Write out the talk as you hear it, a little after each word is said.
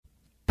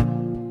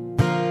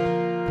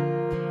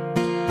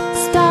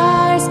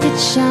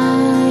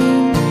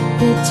shine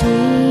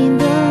between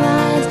the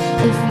lines.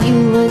 If you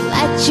would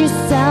let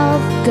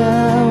yourself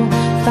go,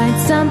 find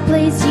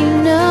someplace you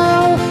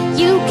know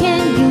you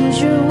can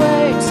use your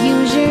words,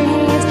 use your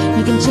hands.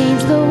 You can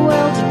change the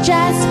world, you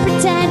just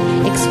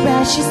pretend.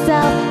 Express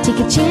yourself, take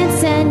a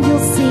chance, and you'll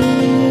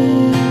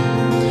see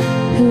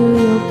who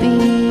you'll be.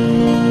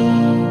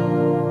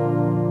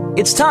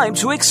 It's time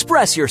to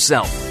express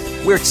yourself,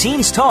 where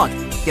teens talk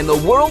and the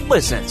world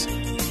listens.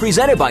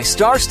 Presented by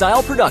Star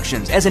Style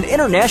Productions as an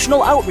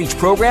international outreach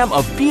program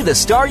of Be the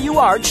Star You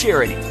Are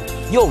charity.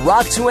 You'll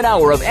rock to an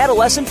hour of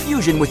adolescent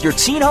fusion with your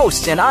teen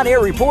hosts and on-air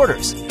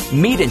reporters.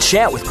 Meet and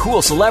chat with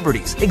cool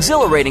celebrities,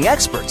 exhilarating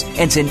experts,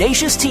 and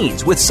tenacious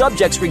teens with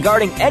subjects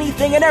regarding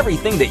anything and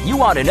everything that you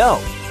want to know.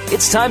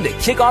 It's time to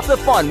kick off the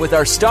fun with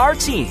our star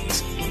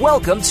teens.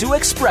 Welcome to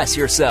Express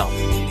Yourself.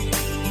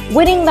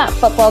 Winning that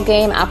football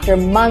game after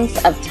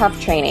months of tough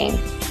training.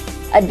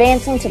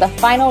 Advancing to the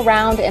final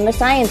round in the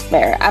science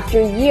fair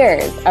after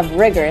years of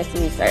rigorous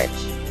research.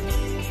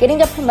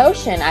 Getting a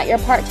promotion at your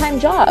part-time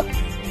job.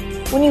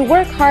 When you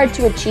work hard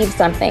to achieve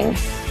something,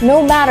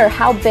 no matter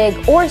how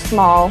big or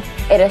small,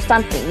 it is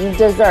something you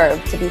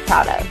deserve to be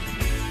proud of.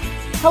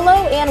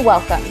 Hello and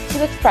welcome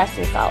to Express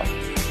Yourself.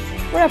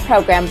 We're a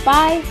program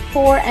by,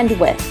 for, and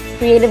with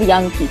creative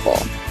young people.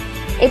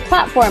 A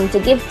platform to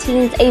give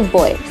teens a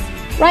voice,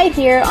 right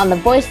here on the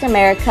Voice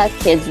America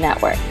Kids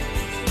Network.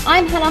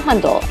 I'm Hannah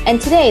Hundle,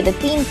 and today the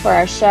theme for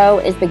our show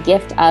is the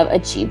gift of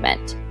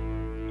achievement.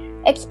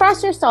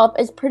 Express Yourself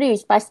is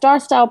produced by Star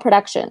Style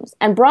Productions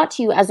and brought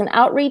to you as an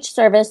outreach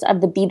service of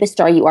the Be the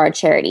Star You Are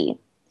charity.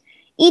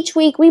 Each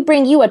week, we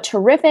bring you a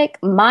terrific,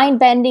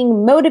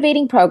 mind-bending,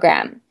 motivating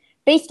program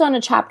based on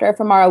a chapter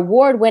from our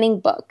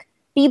award-winning book,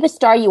 Be the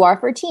Star You Are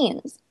for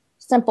Teens.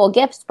 Simple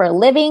gifts for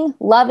living,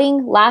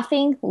 loving,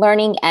 laughing,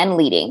 learning, and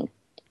leading.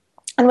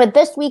 And with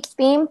this week's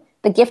theme,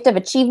 the gift of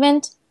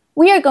achievement,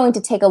 we are going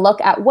to take a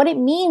look at what it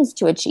means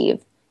to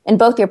achieve in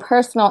both your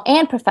personal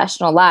and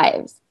professional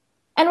lives.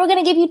 And we're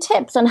going to give you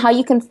tips on how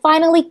you can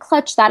finally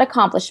clutch that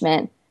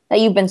accomplishment that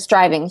you've been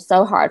striving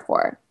so hard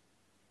for.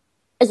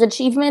 Is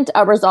achievement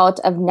a result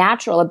of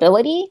natural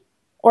ability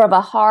or of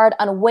a hard,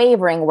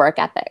 unwavering work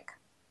ethic?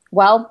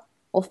 Well,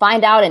 we'll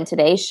find out in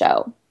today's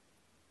show.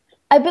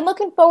 I've been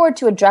looking forward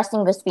to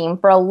addressing this theme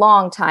for a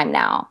long time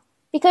now,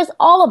 because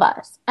all of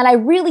us, and I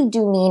really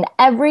do mean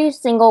every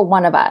single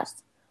one of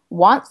us,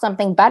 want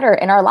something better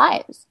in our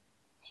lives.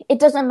 It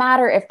doesn't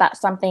matter if that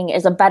something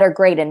is a better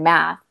grade in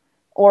math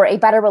or a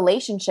better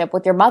relationship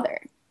with your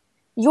mother.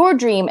 Your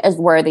dream is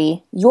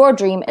worthy, your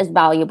dream is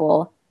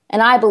valuable,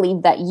 and I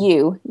believe that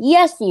you,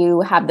 yes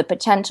you, have the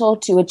potential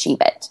to achieve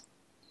it.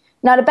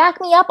 Now, to back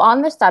me up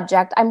on this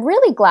subject, I'm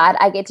really glad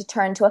I get to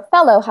turn to a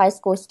fellow high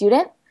school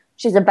student.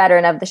 She's a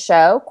veteran of the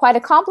show, quite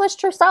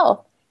accomplished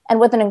herself, and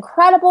with an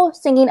incredible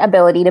singing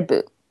ability to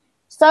boot.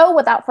 So,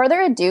 without further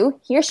ado,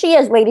 here she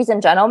is, ladies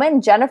and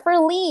gentlemen, Jennifer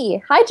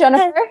Lee. Hi,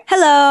 Jennifer.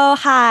 Hello.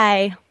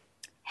 Hi.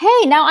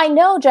 Hey, now I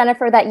know,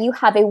 Jennifer, that you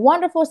have a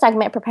wonderful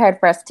segment prepared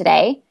for us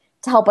today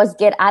to help us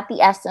get at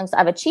the essence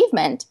of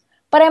achievement.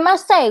 But I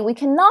must say, we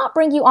cannot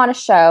bring you on a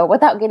show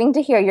without getting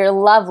to hear your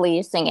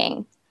lovely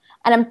singing.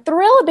 And I'm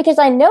thrilled because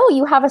I know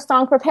you have a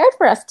song prepared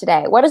for us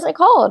today. What is it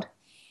called?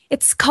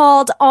 It's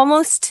called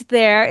Almost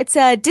There. It's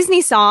a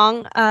Disney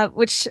song,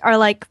 which are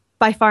like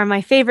by far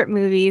my favorite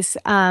movies,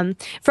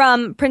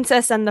 from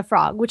Princess and the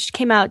Frog, which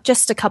came out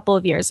just a couple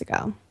of years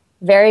ago.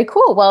 Very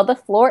cool. Well, the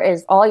floor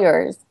is all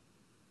yours.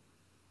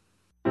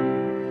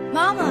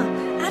 Mama,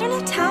 I don't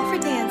have time for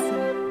dancing.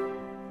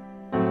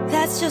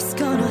 That's just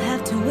gonna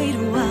have to wait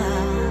a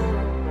while.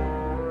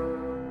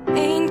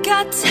 Ain't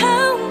got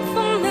time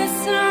for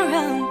messing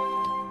around,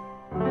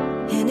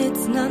 and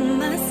it's not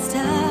my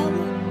style.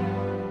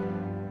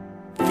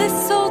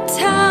 This old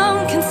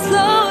town can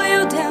slow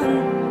you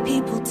down,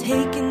 people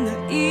taking the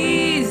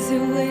easy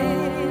way.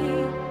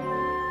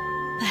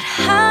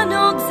 But I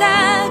know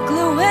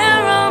exactly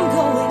where I'm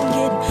going,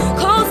 getting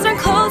closer and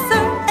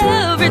closer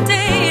every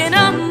day, and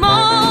I'm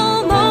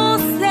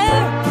almost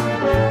there.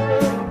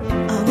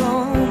 I'm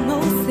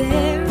almost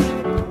there.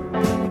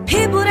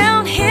 People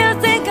down here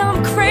think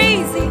I'm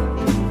crazy,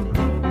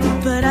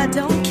 but I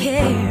don't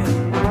care.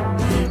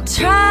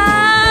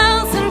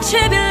 Trials and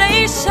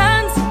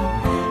tribulations,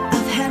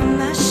 I've had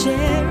my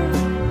share.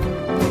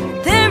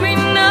 There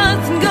ain't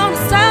nothing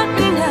gonna stop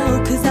me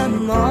now, 'cause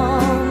I'm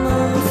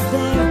almost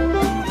there.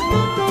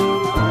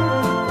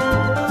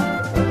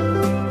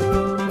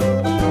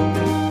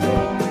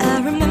 I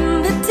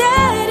remember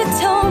Daddy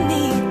told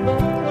me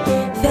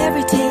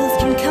fairy tales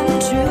can come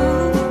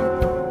true.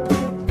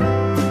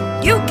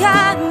 You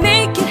gotta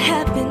make it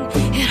happen,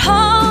 it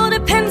all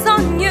depends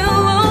on you.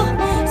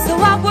 So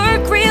I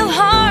work real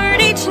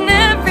hard each and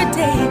every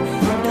day.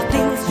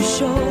 Nothing's for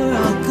sure,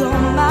 I'll go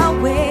my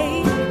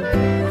way.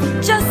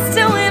 Just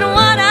doing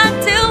what I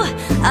do.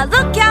 I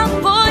look out,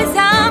 boys,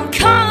 I'm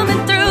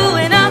coming through,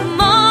 and I'm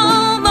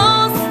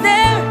almost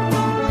there.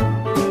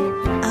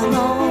 I'm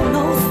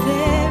almost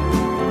there.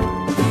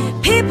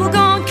 People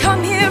gonna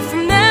come here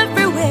from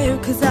everywhere,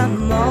 'cause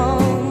I'm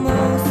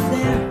almost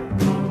there.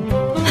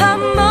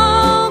 I'm almost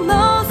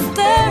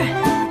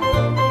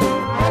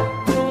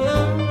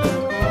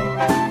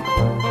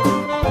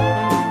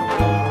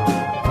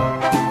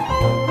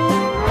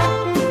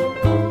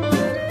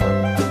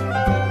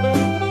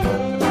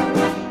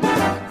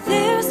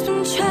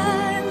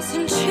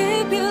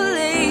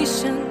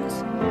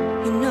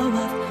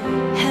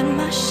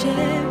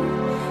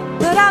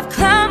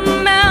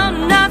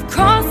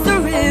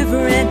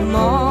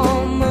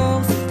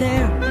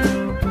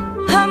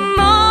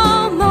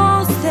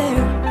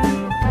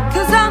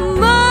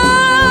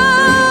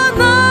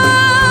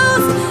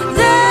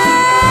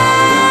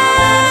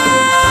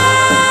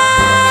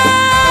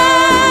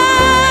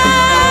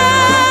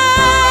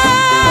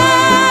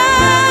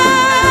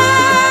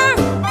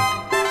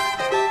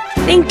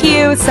Thank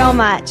you so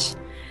much.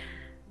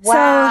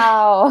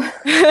 Wow.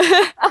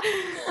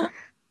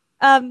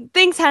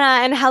 Thanks,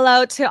 Hannah, and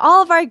hello to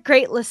all of our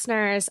great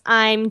listeners.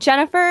 I'm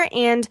Jennifer,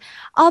 and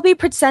I'll be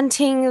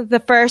presenting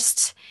the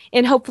first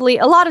in hopefully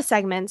a lot of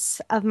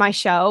segments of my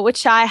show,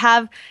 which I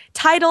have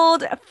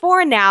titled,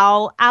 for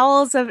now,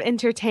 Owls of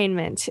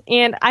Entertainment.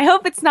 And I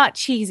hope it's not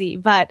cheesy,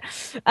 but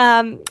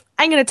I'm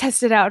going to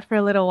test it out for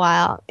a little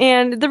while.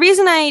 And the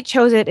reason I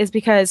chose it is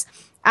because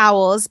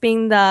owls,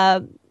 being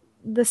the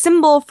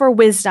symbol for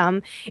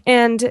wisdom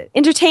and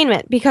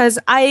entertainment, because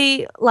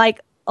I, like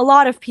a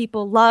lot of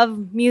people,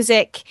 love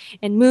music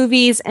and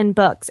movies and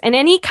books and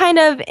any kind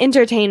of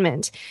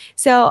entertainment.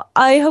 So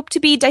I hope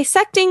to be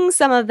dissecting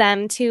some of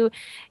them to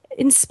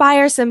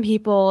inspire some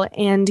people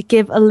and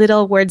give a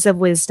little words of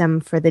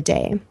wisdom for the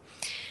day.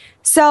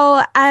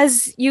 So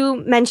as you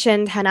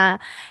mentioned, Hannah,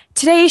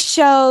 today's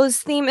show's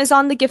theme is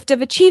on the gift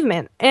of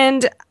achievement.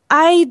 And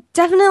I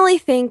definitely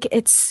think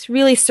it's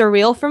really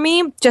surreal for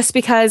me just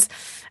because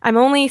I'm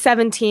only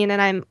 17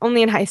 and I'm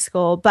only in high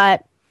school,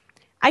 but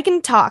I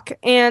can talk,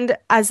 and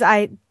as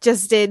I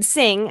just did,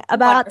 sing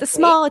about the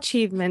small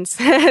achievements,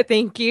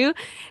 thank you,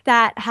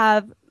 that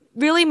have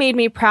really made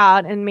me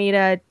proud and made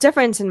a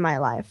difference in my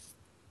life.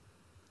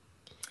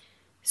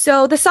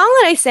 So the song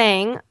that I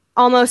sang,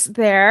 Almost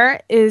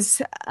There,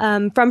 is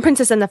from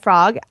Princess and the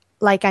Frog,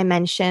 like I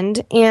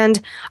mentioned,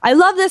 and I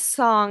love this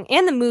song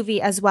and the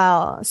movie as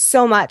well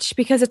so much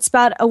because it's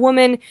about a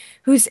woman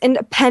who's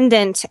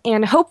independent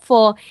and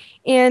hopeful,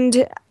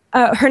 and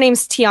her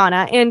name's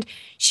Tiana, and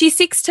she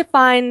seeks to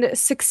find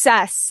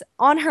success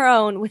on her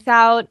own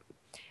without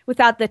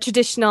the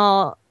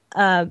traditional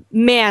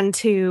man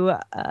to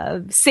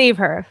save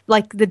her,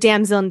 like the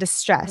damsel in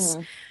distress.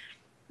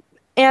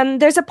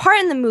 And there's a part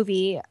in the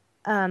movie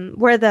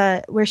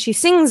where she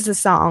sings the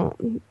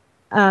song.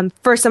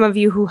 For some of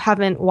you who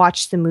haven't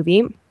watched the movie,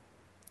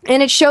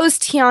 and it shows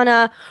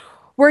Tiana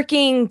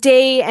working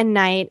day and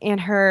night in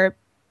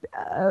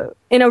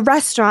a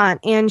restaurant,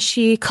 and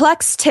she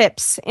collects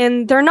tips,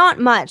 and they're not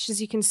much,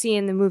 as you can see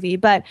in the movie,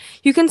 but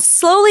you can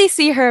slowly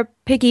see her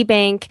piggy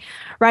bank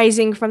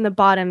rising from the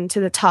bottom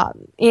to the top,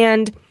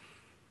 and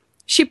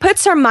she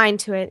puts her mind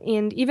to it.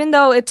 And even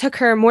though it took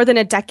her more than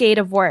a decade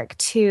of work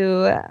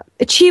to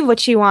achieve what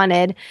she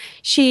wanted,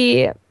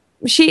 she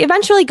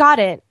eventually got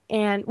it,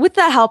 and with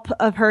the help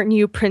of her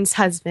new prince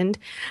husband.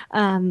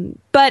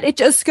 But it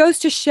just goes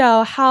to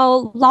show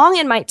how long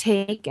it might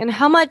take and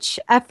how much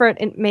effort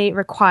it may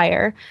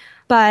require.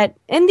 But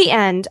in the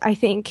end, I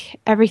think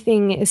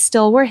everything is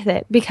still worth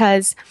it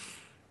because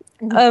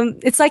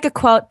it's like a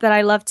quote that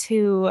I love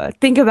to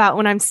think about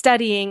when I'm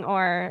studying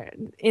or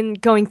in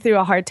going through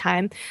a hard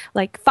time.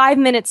 Like 5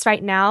 minutes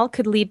right now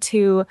could lead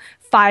to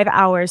 5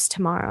 hours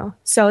tomorrow.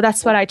 So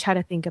that's what I try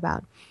to think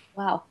about.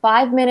 Wow,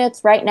 5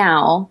 minutes right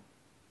now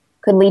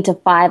could lead to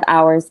 5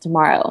 hours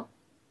tomorrow.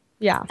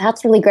 Yeah.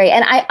 That's really great.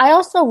 And I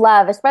also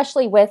love,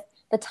 especially with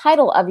the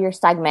title of your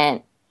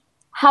segment,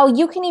 how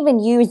you can even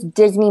use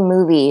Disney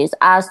movies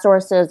as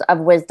sources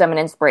of wisdom and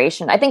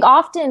inspiration. I think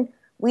often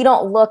we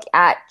don't look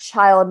at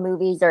child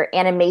movies or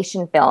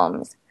animation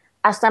films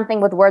as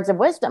something with words of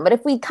wisdom. But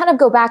if we kind of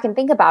go back and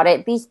think about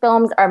it, these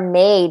films are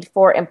made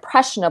for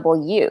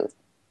impressionable youth.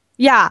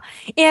 Yeah.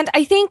 And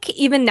I think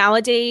even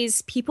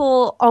nowadays,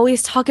 people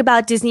always talk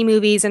about Disney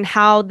movies and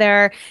how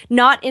they're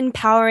not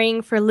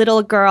empowering for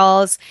little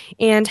girls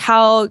and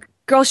how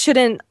girls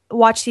shouldn't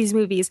watch these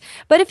movies.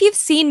 But if you've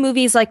seen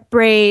movies like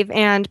Brave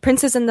and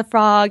Princess and the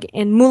Frog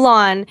and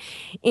Mulan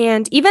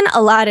and even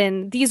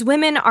Aladdin, these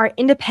women are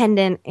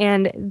independent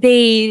and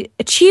they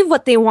achieve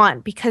what they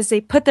want because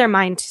they put their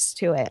minds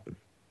to it.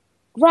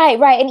 Right.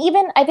 And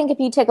even I think if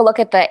you take a look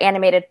at the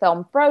animated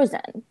film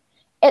Frozen,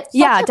 it's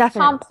such a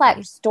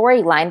complex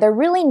storyline. They're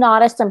really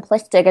not as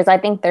simplistic as I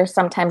think they're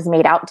sometimes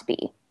made out to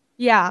be.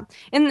 Yeah.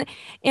 And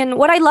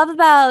what I love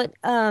about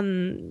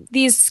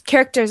these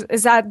characters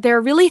is that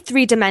they're really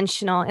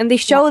three-dimensional, and they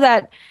show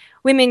that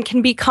women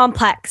can be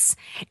complex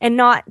and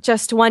not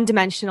just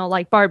one-dimensional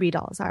like Barbie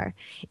dolls are.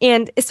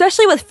 And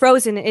especially with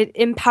Frozen, it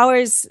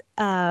empowers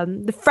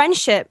the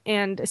friendship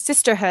and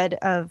sisterhood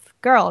of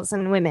girls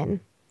and women.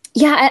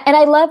 Yeah, and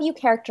I love you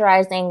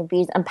characterizing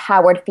these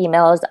empowered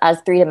females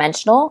as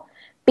three-dimensional,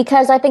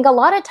 because I think a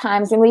lot of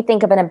times when we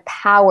think of an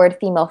empowered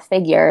female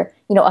figure,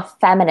 a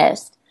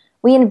feminist,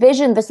 we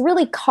envision this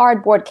really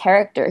cardboard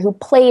character who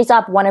plays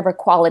up one of her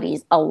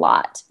qualities a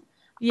lot.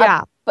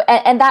 Yeah.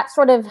 And that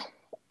sort of,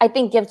 I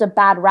think, gives a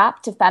bad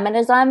rap to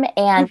feminism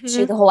and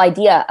to the whole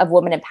idea of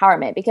woman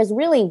empowerment, because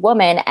really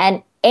woman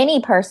and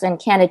any person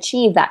can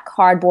achieve that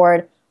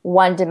cardboard,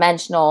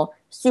 one-dimensional,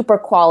 super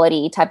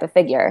quality type of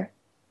figure.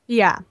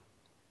 Yeah.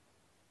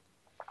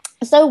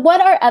 So what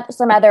are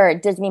some other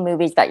Disney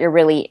movies that you're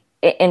really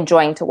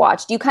enjoying to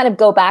watch? Do you kind of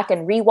go back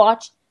and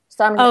rewatch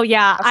some? Oh,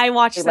 yeah. I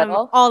watch them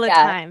all the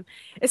time,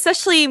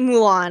 especially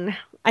Mulan.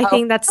 I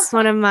think that's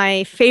one of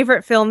my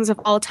favorite films of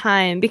all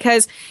time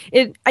because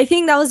I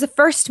think that was the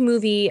first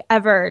movie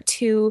ever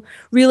to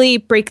really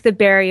break the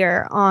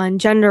barrier on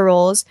gender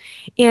roles.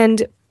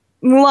 And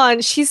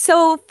Mulan, she's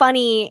so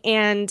funny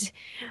and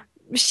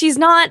she's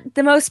not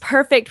the most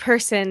perfect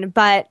person,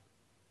 but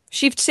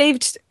she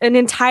saved an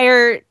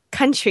entire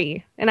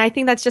country. And I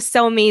think that's just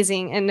so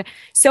amazing and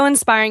so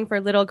inspiring for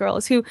little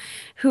girls who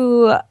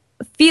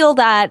feel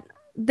that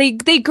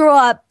they grow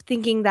up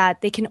thinking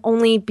that they can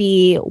only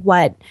be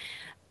what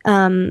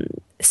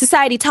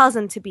society tells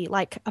them to be,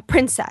 like a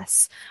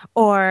princess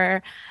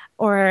or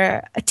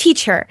a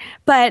teacher.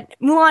 But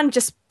Mulan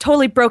just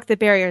totally broke the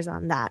barriers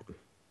on that.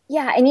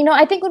 Yeah, and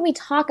I think when we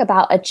talk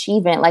about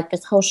achievement, like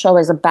this whole show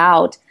is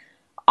about,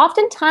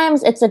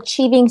 oftentimes it's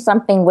achieving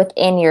something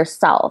within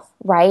yourself,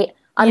 right?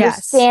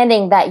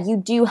 Understanding that you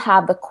do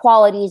have the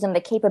qualities and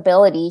the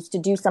capabilities to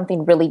do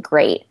something really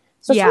great.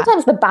 So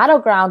sometimes the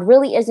battleground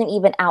really isn't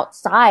even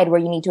outside where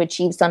you need to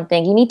achieve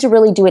something. You need to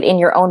really do it in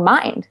your own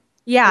mind,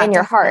 in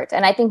your heart.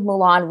 And I think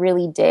Mulan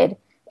really did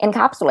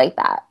encapsulate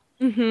that.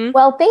 Mm-hmm.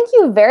 Well, thank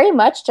you very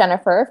much,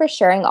 Jennifer, for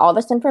sharing all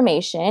this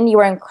information. You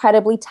are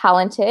incredibly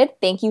talented.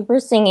 Thank you for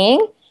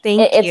singing.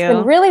 It's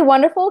been really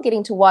wonderful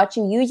getting to watch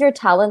you use your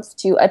talents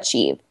to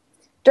achieve.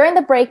 During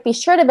the break, be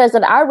sure to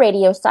visit our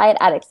radio site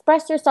at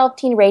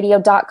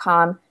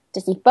expressyourselfteenradio.com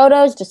to see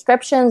photos,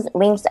 descriptions,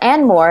 links,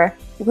 and more.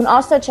 You can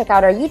also check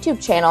out our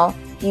YouTube channel,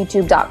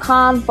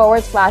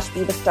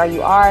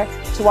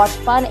 youtube.com/BeTheStarYouAre, to watch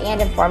fun and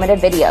informative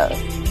videos.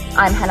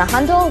 I'm Hannah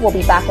Hundel. We'll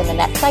be back in the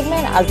next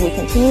segment as we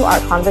continue our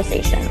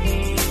conversation.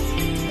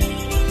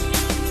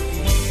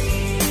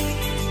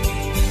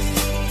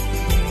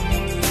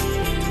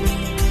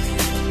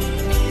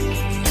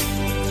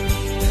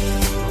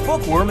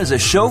 Bookworm is a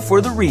show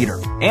for the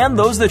reader and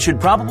those that should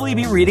probably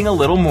be reading a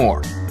little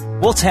more.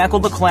 We'll tackle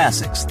the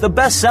classics, the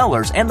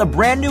bestsellers, and the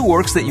brand new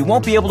works that you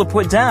won't be able to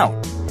put down.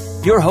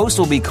 Your host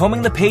will be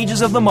combing the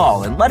pages of them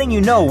all and letting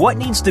you know what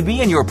needs to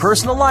be in your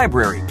personal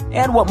library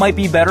and what might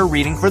be better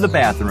reading for the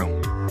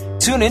bathroom.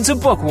 Tune into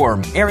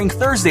Bookworm, airing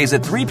Thursdays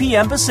at 3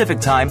 p.m. Pacific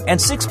Time and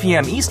 6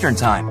 p.m. Eastern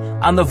Time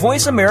on the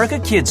Voice America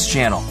Kids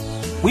channel.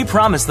 We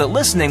promise that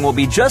listening will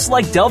be just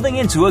like delving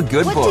into a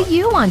good book. What do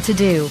you want to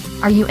do?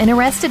 Are you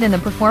interested in the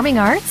performing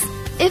arts?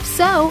 If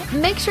so,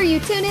 make sure you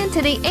tune in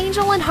to the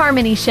Angel and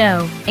Harmony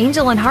Show.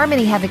 Angel and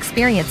Harmony have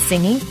experience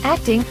singing,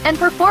 acting, and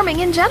performing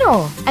in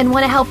general, and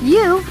want to help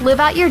you live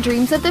out your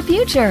dreams of the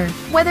future.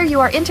 Whether you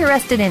are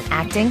interested in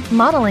acting,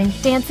 modeling,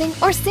 dancing,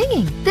 or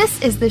singing,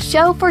 this is the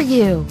show for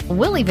you.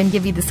 We'll even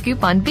give you the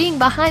scoop on being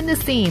behind the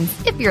scenes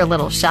if you're a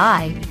little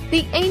shy.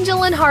 The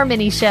Angel and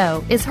Harmony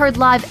Show is heard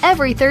live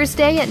every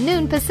Thursday at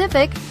noon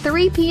Pacific,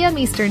 3 p.m.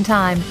 Eastern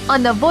Time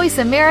on the Voice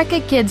America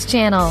Kids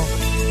channel.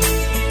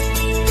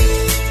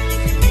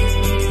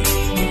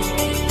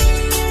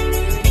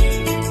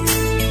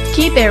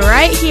 Keep it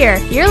right here.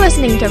 You're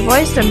listening to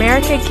Voice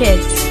America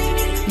Kids.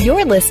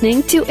 You're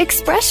listening to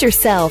Express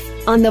Yourself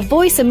on the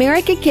Voice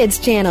America Kids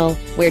channel,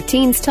 where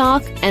teens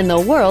talk and the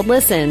world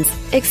listens.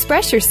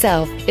 Express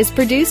Yourself is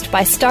produced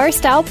by Star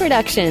Style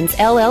Productions,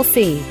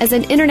 LLC, as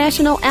an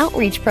international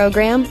outreach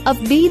program of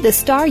Be the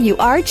Star You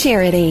Are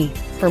charity.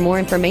 For more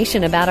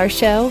information about our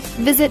show,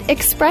 visit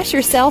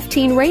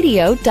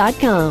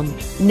expressyourselfteenradio.com.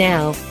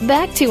 Now,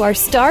 back to our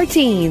star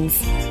teens.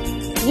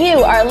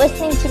 You are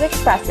listening to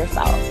Express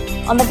Yourself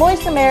on the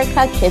Voice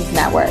America Kids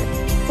Network,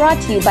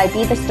 brought to you by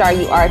Be the Star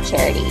You Are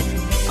charity.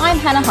 I'm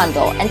Hannah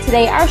Hundel, and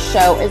today our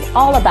show is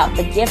all about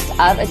the gift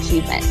of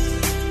achievement.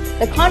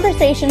 The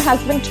conversation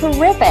has been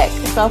terrific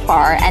so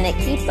far, and it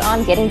keeps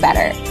on getting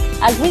better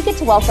as we get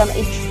to welcome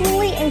a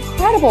truly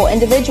incredible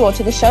individual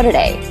to the show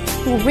today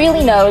who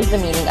really knows the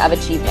meaning of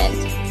achievement,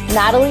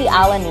 Natalie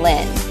Alyn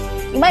Lind.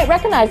 You might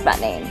recognize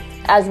that name,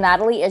 as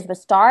Natalie is the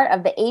star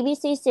of the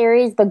ABC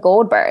series The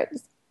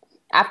Goldbergs.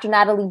 After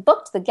Natalie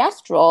booked the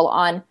guest role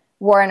on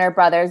Warner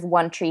Brothers'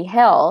 One Tree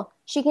Hill,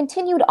 she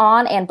continued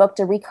on and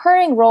booked a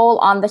recurring role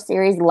on the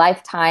series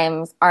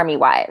Lifetime's Army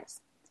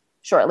Wives.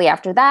 Shortly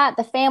after that,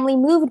 the family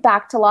moved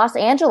back to Los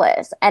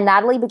Angeles, and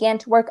Natalie began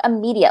to work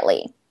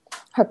immediately.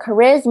 Her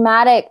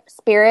charismatic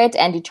spirit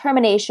and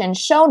determination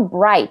shone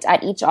bright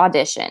at each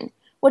audition,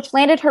 which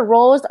landed her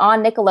roles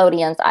on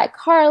Nickelodeon's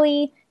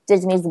iCarly,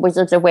 Disney's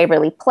Wizards of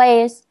Waverly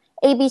Place,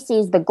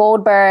 ABC's The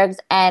Goldbergs,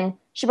 and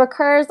she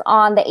recurs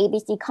on the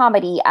ABC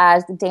comedy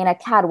as Dana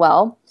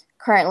Cadwell,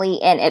 currently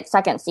in its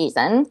second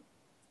season.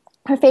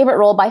 Her favorite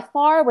role by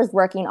far was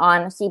working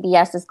on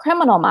CBS's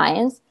Criminal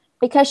Minds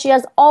because she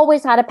has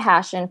always had a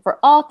passion for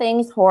all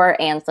things horror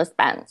and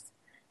suspense.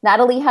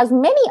 Natalie has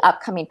many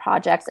upcoming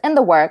projects in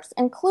the works,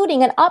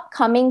 including an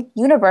upcoming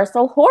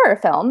Universal horror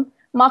film,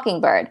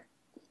 Mockingbird.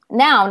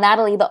 Now,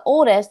 Natalie, the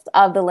oldest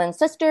of the Lind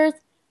sisters,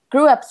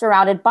 grew up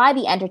surrounded by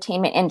the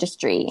entertainment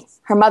industry.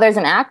 Her mother's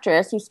an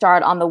actress who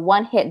starred on the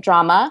one-hit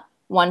drama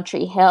One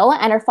Tree Hill,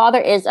 and her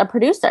father is a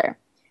producer.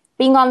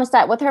 Being on the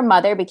set with her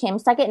mother became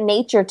second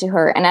nature to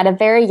her, and at a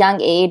very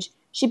young age,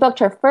 she booked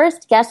her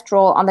first guest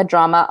role on the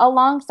drama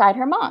alongside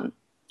her mom.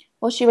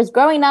 While she was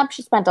growing up,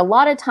 she spent a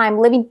lot of time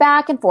living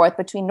back and forth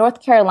between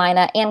North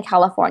Carolina and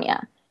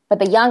California, but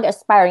the young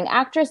aspiring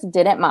actress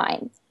didn't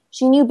mind.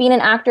 She knew being an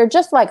actor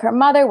just like her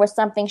mother was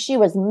something she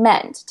was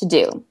meant to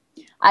do.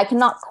 I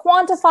cannot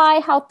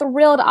quantify how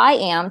thrilled I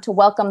am to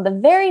welcome the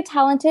very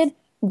talented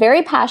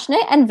very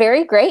passionate and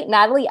very great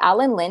Natalie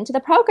Allen Lynn to the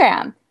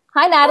program.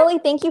 Hi, Natalie.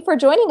 Thank you for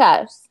joining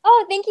us.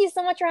 Oh, thank you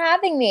so much for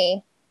having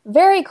me.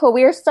 Very cool.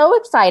 We are so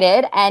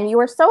excited, and you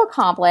are so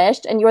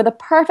accomplished, and you're the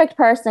perfect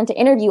person to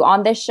interview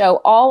on this show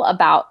all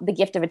about the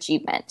gift of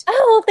achievement.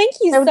 Oh, thank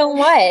you so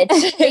much.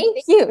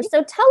 Thank you.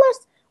 So tell us,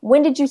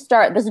 when did you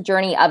start this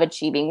journey of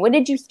achieving? When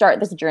did you start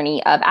this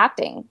journey of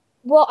acting?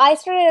 Well, I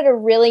started at a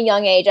really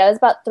young age. I was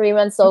about 3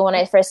 months old when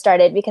I first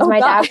started because my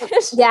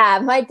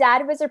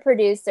dad was a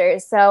producer.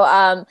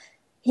 So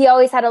he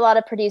always had a lot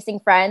of producing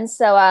friends.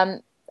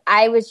 So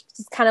I was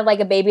just kind of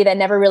like a baby that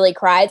never really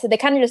cried. So they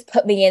kind of just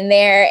put me in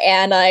there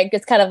and I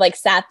just kind of like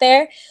sat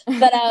there.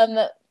 But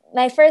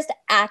my first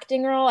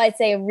acting role, I'd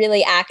say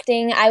really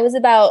acting, I was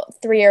about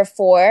 3 or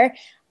 4.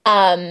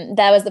 That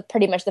was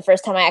pretty much the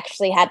first time I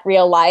actually had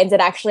real lines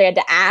and actually had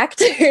to act.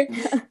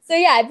 So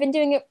yeah, I've been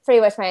doing it pretty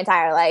much my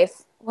entire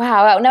life.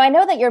 Wow. Now, I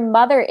know that your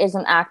mother is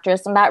an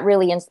actress and that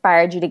really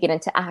inspired you to get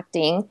into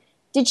acting.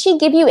 Did she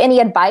give you any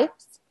advice?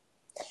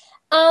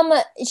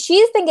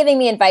 She's been giving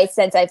me advice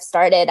since I've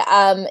started.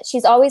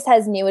 She's always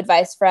has new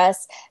advice for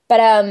us.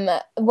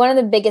 But one of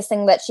the biggest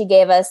things that she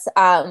gave us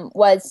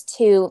was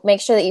to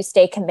make sure that you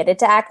stay committed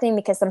to acting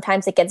because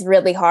sometimes it gets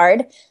really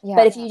hard. Yeah.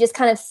 But if you just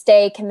kind of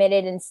stay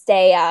committed and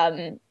stay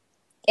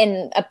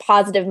in a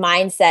positive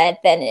mindset,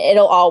 then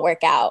it'll all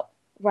work out.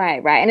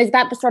 Right. And is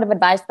that the sort of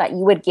advice that you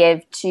would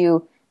give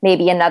to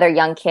maybe another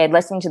young kid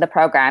listening to the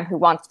program who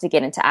wants to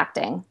get into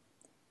acting?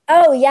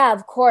 Oh, yeah,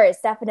 of course.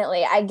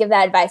 Definitely. I give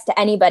that advice to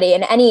anybody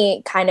in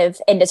any kind of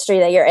industry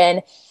that you're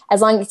in.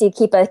 As long as you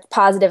keep a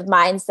positive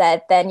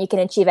mindset, then you can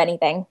achieve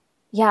anything.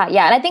 Yeah.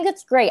 And I think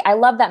it's great. I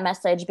love that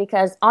message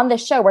because on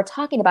this show, we're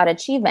talking about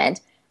achievement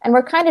and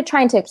we're kind of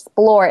trying to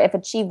explore if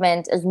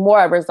achievement is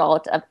more a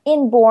result of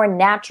inborn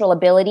natural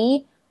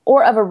ability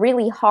or of a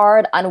really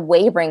hard,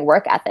 unwavering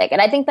work ethic.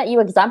 And I think that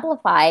you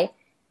exemplify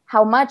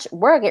how much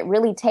work it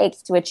really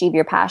takes to achieve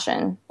your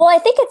passion. Well, I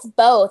think it's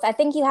both. I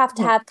think you have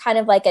to have kind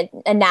of like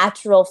a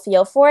natural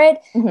feel for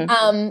it.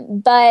 Mm-hmm.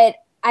 But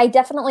I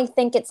definitely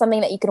think it's something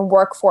that you can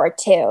work for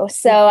too.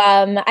 So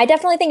I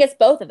definitely think it's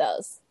both of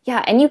those.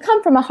 Yeah, and you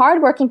come from a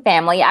hardworking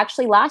family.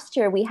 Actually, last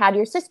year we had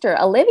your sister,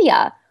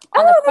 Olivia,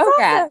 on the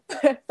program.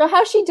 Awesome. So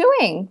how's she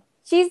doing?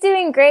 She's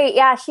doing great.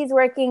 Yeah, she's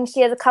working.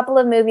 She has a couple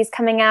of movies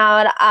coming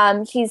out.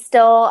 She's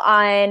still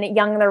on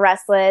Young and the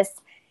Restless.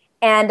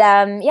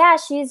 And yeah,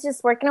 she's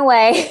just working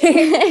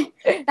away.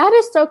 That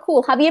is so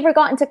cool. Have you ever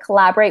gotten to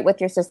collaborate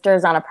with your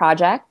sisters on a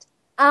project?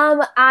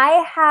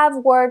 I have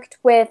worked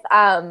with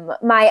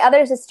my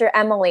other sister,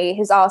 Emily,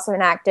 who's also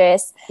an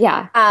actress.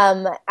 Yeah.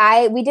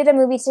 We did a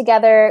movie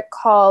together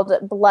called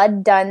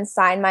Blood Done,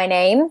 Sign My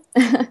Name.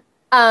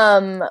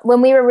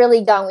 When we were really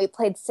young, we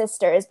played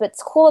sisters. But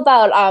what's cool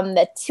about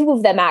the two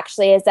of them,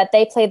 actually, is that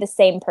they play the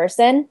same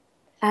person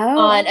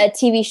on a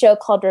TV show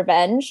called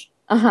Revenge.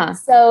 Uh-huh.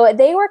 So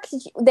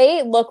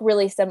they look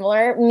really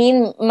similar. Me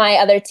and my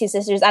other two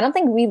sisters, I don't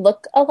think we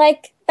look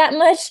alike that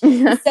much.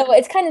 So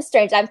it's kind of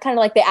strange. I'm kind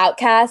of like the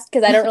outcast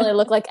because I don't really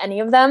look like any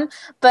of them.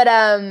 But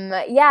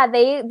yeah,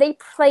 they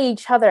play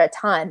each other a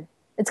ton.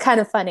 It's kind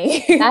of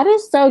funny. That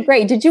is so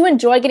great. Did you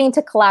enjoy getting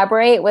to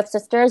collaborate with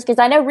sisters? Because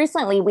I know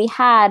recently we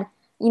had,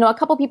 a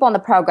couple people on the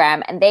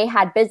program and they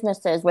had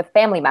businesses with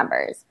family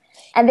members.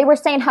 And they were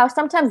saying how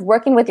sometimes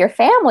working with your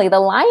family, the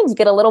lines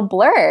get a little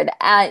blurred.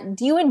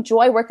 Do you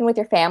enjoy working with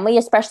your family,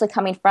 especially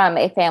coming from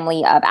a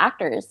family of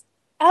actors?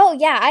 Oh,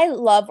 yeah. I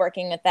love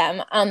working with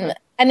them.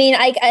 I mean,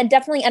 I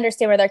definitely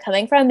understand where they're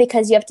coming from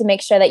because you have to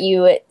make sure that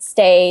you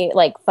stay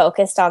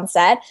focused on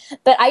set.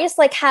 But I just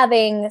like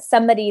having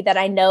somebody that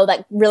I know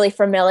really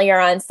familiar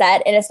on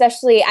set. And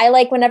especially I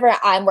like whenever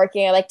I'm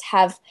working, I like to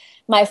have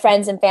my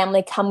friends and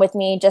family come with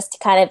me just to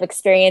kind of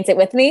experience it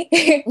with me.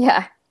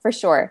 Yeah, for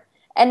sure.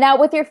 And now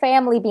with your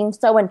family being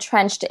so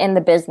entrenched in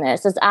the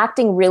business, is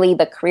acting really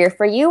the career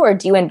for you, or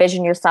do you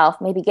envision yourself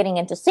maybe getting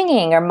into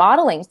singing or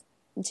modeling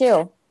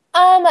too?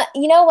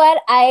 You know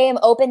what? I am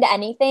open to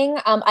anything.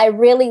 I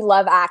really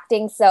love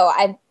acting, so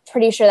I'm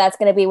pretty sure that's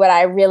going to be what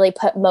I really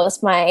put most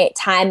of my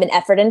time and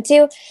effort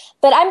into.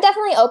 But I'm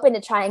definitely open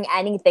to trying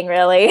anything,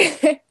 really.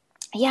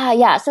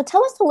 Yeah. So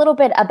tell us a little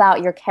bit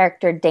about your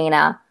character,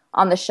 Dana,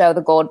 on the show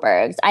The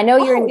Goldbergs. I know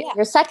you're in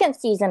your second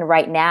season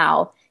right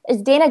now.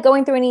 Is Dana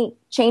going through any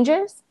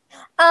changes?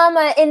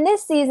 In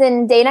this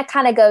season, Dana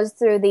kind of goes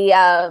through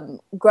the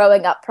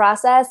growing up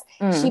process.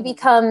 She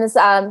becomes,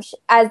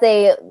 as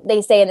they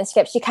say in the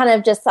script, she kind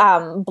of just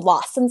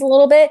blossoms a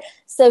little bit.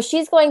 So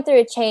she's going through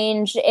a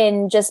change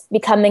in just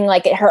becoming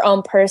her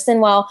own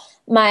person. While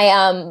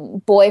my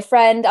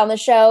boyfriend on the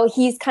show,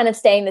 he's kind of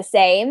staying the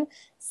same.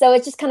 So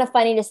it's just kind of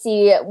funny to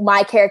see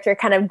my character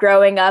kind of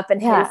growing up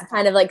and his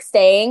kind of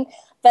staying.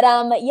 But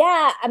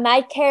yeah,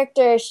 my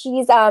character,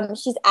 she's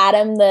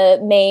Adam, the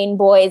main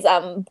boy's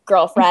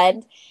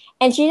girlfriend,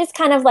 and she's just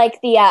kind of like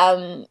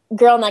the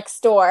girl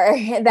next door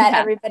that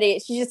everybody.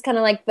 She's just kind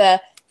of like the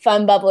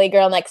fun, bubbly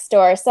girl next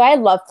door. So I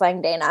love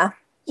playing Dana.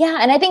 Yeah,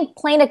 and I think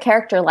playing a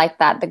character like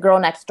that, the girl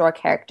next door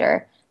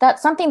character,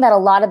 that's something that a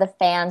lot of the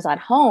fans at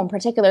home,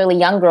 particularly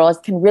young girls,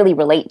 can really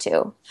relate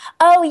to.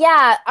 Oh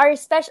yeah, I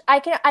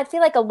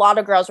feel like a lot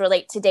of girls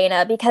relate to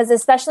Dana because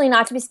especially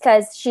not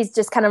because she's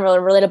just kind of a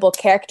relatable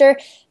character,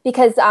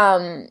 because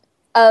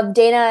of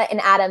Dana and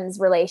Adam's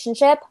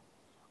relationship.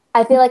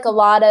 I feel like a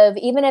lot of,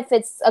 even if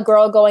it's a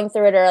girl going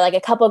through it or like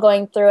a couple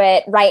going through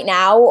it right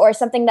now or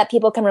something that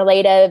people can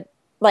relate to,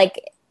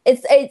 like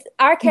it's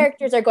our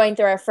characters are going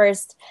through our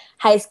first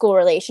high school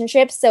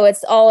relationships, so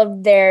it's all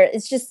of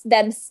it's just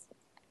them.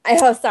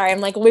 Oh, sorry, I'm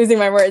like losing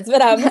my words,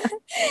 but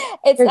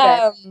it's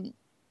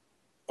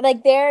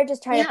like they're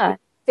just trying to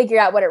figure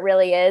out what it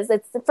really is.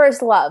 It's the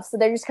first love, so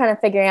they're just kind of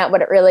figuring out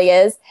what it really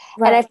is.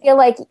 Right. And I feel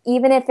like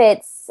even if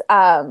it's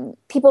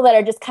people that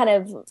are just kind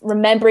of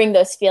remembering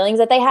those feelings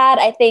that they had,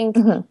 I think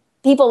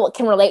people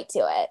can relate to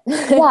it.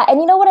 Yeah, and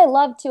you know what I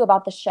love too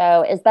about the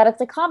show is that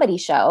it's a comedy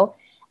show.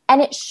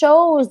 And it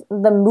shows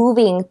the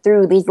moving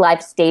through these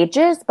life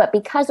stages, but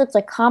because it's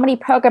a comedy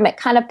program, it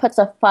kind of puts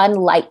a fun,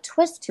 light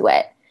twist to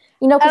it.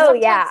 You know, because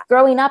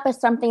growing up is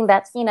something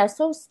that's, you know,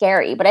 so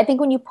scary. But I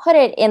think when you put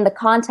it in the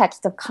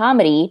context of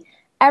comedy,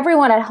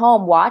 everyone at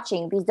home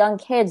watching, these young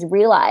kids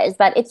realize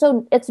that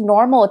it's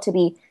normal to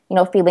be, you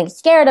know, feeling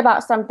scared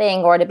about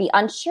something or to be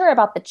unsure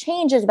about the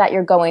changes that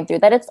you're going through,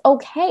 that it's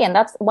okay. And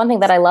that's one thing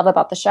that I love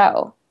about the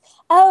show.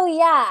 Oh,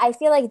 yeah. I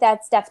feel like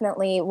that's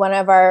definitely one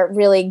of our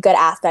really good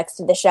aspects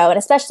to the show. And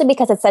especially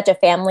because it's such a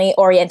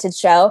family-oriented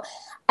show,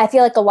 I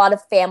feel like a lot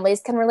of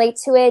families can relate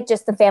to it,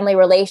 just the family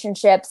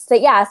relationships. But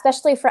yeah,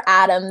 especially for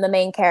Adam, the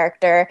main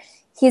character,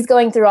 he's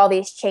going through all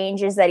these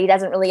changes that he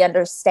doesn't really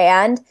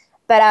understand.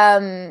 But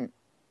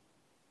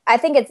I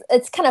think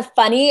it's kind of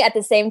funny at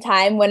the same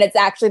time when it's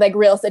actually like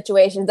real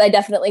situations. I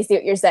definitely see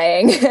what you're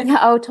saying. Yeah,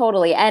 oh,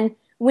 totally. And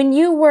when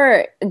you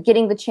were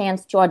getting the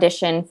chance to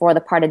audition for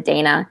the part of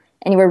Dana,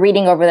 and you were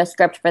reading over the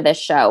script for this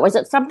show, was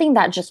it something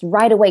that just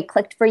right away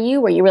clicked for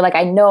you where you were like,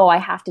 I know I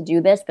have to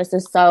do this. This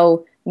is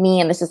so me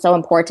and this is so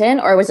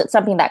important? Or was it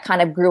something that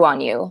kind of grew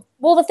on you?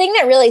 Well, the thing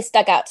that really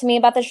stuck out to me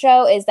about the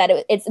show is that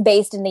it's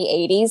based in the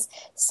 80s.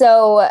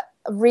 So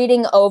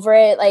reading over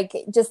it, like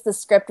just the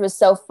script was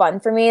so fun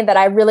for me that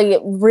I really,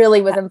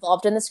 really was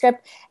involved in the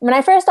script. And when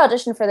I first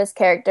auditioned for this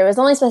character, it was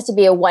only supposed to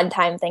be a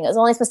one-time thing. It was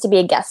only supposed to be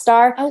a guest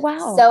star. Oh,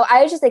 wow. So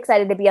I was just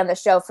excited to be on the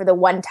show for the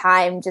one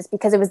time just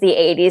because it was the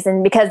 80s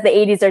and because the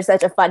 80s are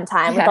such a fun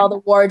time with all the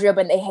wardrobe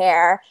and the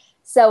hair.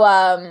 So,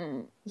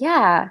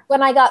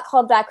 when I got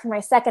called back for my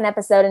second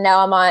episode and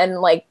now I'm on,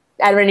 like,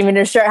 I don't even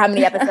know sure how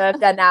many episodes I've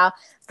done now,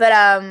 but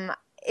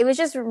it was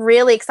just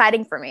really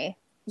exciting for me.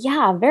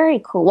 Yeah,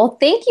 very cool. Well,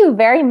 thank you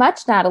very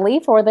much, Natalie,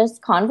 for this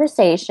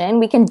conversation.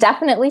 We can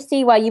definitely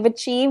see why you've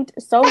achieved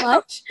so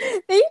much.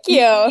 Thank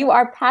you. You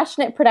are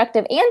passionate,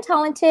 productive, and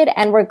talented,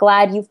 and we're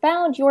glad you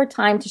found your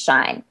time to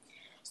shine.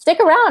 Stick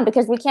around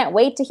because we can't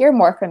wait to hear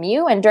more from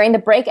you. And during the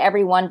break,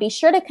 everyone, be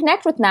sure to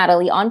connect with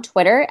Natalie on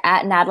Twitter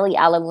at Natalie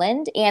Allen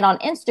Lind and on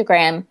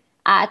Instagram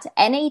at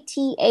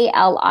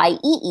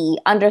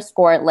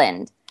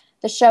NATALIEE_Lind.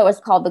 The show is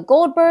called The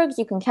Goldbergs.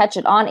 You can catch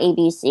it on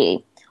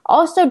ABC.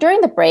 Also,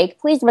 during the break,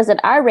 please visit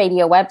our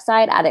radio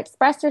website at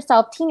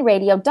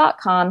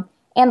expressyourselfteenradio.com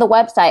and the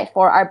website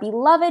for our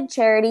beloved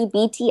charity,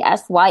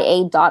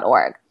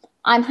 btsya.org.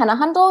 I'm Hannah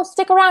Hundle.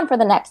 Stick around for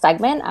the next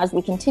segment as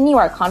we continue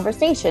our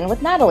conversation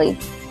with Natalie.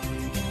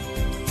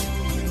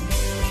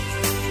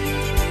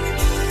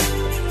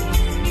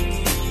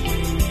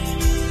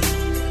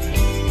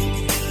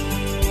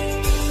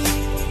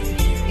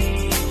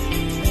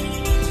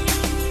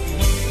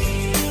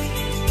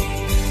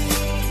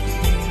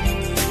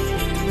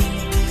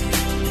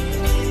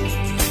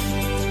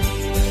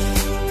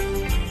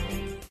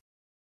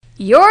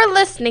 You're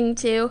listening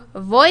to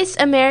Voice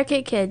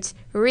America Kids,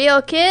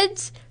 Real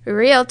Kids,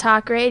 Real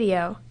Talk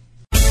Radio.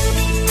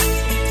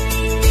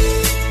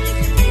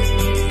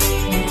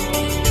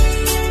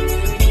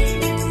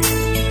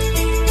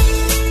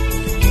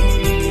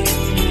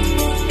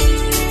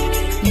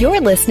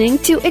 You're listening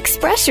to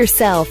Express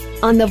Yourself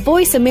on the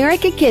Voice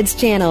America Kids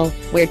channel,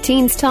 where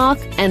teens talk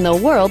and the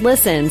world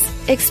listens.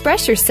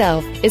 Express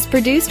Yourself is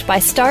produced by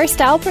Star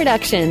Style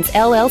Productions,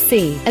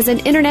 LLC, as an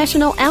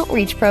international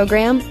outreach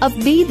program of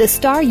Be the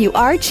Star You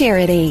Are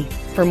charity.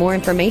 For more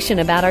information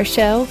about our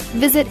show,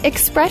 visit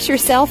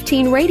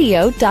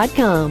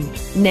expressyourselfteenradio.com.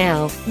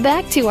 Now,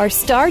 back to our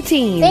star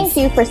teens. Thank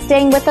you for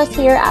staying with us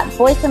here at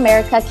Voice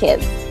America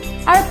Kids.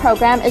 Our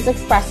program is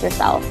Express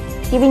Yourself,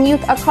 giving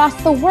youth across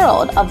the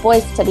world a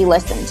voice to be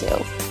listened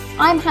to.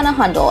 I'm Hannah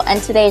Hundle,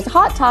 and today's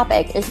hot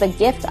topic is the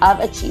gift of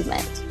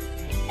achievement.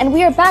 And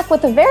we are back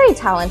with a very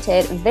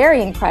talented,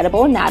 very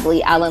incredible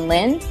Natalie Allen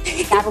Lind.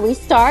 Natalie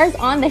stars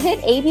on the hit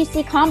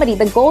ABC comedy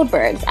The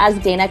Goldbergs as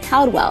Dana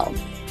Caldwell.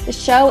 The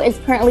show is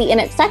currently in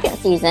its second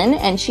season,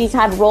 and she's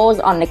had roles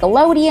on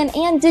Nickelodeon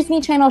and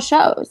Disney Channel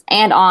shows,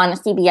 and on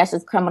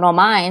CBS's Criminal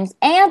Minds,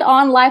 and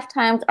on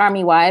Lifetime's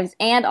Army Wives,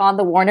 and on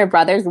the Warner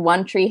Brothers'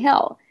 One Tree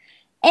Hill.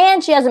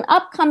 And she has an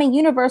upcoming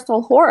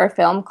Universal horror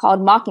film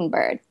called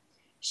Mockingbird.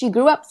 She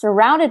grew up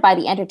surrounded by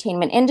the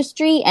entertainment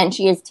industry, and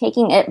she is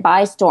taking it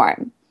by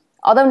storm.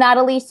 Although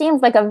Natalie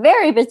seems like a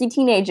very busy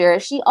teenager,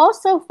 she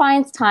also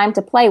finds time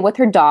to play with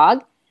her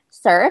dog,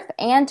 surf,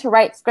 and to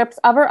write scripts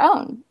of her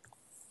own.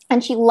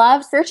 And she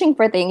loves searching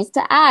for things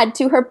to add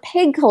to her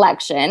pig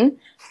collection,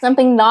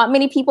 something not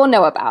many people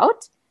know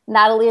about.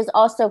 Natalie is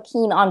also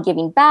keen on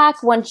giving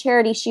back. One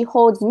charity she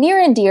holds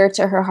near and dear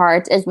to her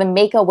heart is the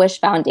Make-A-Wish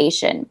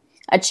Foundation,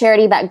 a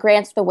charity that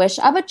grants the wish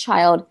of a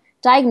child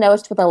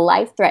diagnosed with a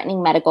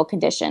life-threatening medical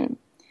condition.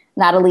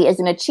 Natalie is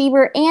an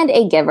achiever and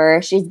a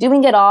giver. She's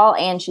doing it all,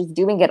 and she's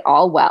doing it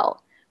all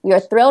well. We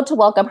are thrilled to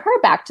welcome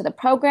her back to the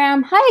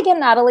program. Hi again,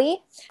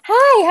 Natalie.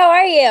 Hi, how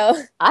are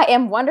you? I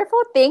am wonderful.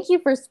 Thank you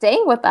for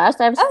staying with us.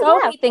 I have so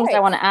many things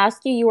I want to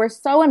ask you. You are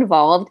so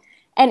involved.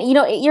 And, you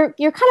know, you're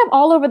kind of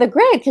all over the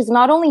grid because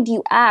not only do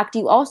you act,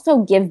 you also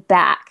give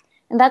back.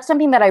 And that's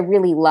something that I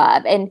really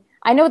love. And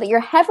I know that you're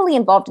heavily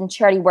involved in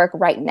charity work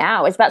right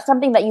now. Is that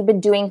something that you've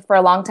been doing for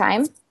a long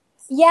time?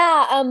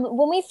 Yeah,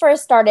 when we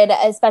first started,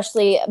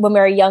 especially when we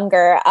were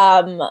younger,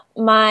 all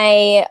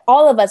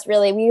of us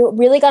we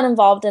really got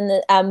involved in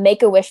the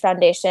Make-A-Wish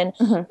Foundation,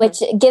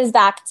 which gives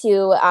back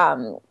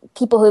to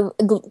people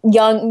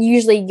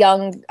usually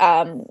young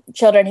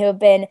children who have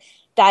been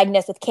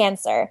diagnosed with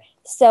cancer.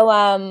 So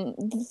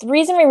the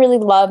reason we really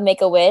love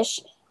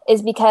Make-A-Wish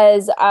is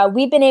because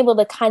we've been able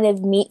to kind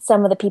of meet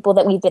some of the people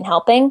that we've been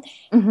helping.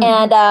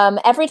 And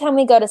every time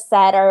we go to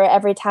set or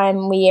every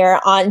time we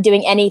are on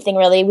doing anything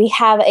really, we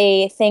have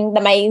a thing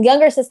that my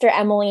younger sister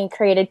Emily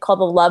created called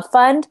the Love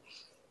Fund.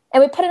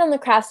 And we put it on the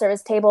craft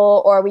service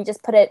table or we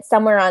just put it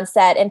somewhere on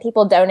set and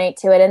people donate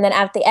to it. And then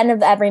at the end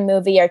of every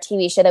movie or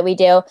TV show that we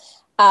do,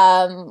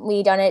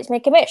 we donate to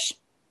Make-A-Wish.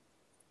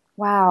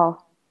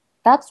 Wow.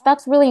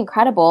 That's really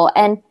incredible.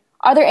 And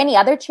are there any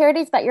other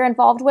charities that you're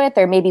involved with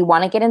or maybe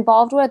want to get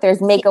involved with? Or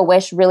is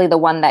Make-A-Wish really the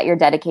one that you're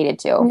dedicated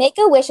to?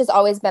 Make-A-Wish has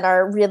always been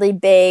our really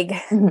big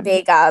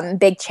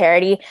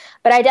charity.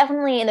 But I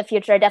definitely, in the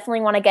future,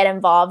 want to get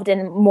involved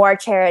in more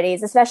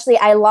charities. Especially,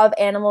 I love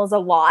animals a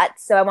lot.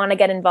 So I want to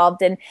get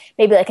involved in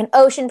maybe like an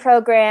ocean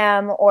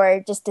program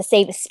or just to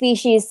save a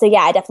species. So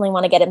yeah, I definitely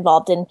want to get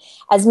involved in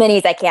as many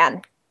as I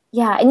can.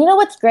 Yeah, and you know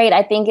what's great,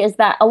 I think, is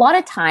that a lot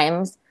of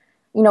times,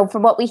 you know,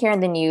 from what we hear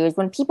in the news,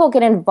 when people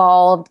get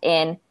involved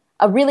in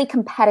a really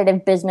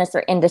competitive business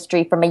or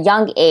industry from a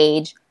young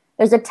age,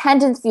 there's a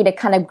tendency to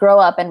kind of grow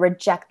up and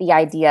reject the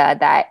idea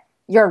that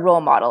you're a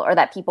role model or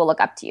that people look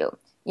up to you.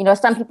 You know,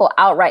 some people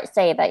outright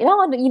say that,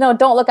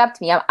 don't look up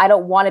to me. I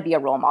don't want to be a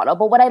role model.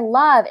 But what I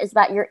love is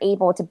that you're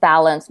able to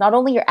balance not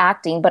only your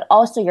acting, but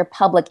also your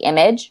public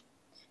image.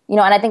 You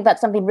know, and I think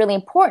that's something really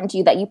important to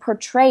you, that you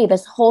portray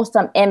this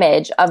wholesome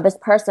image of this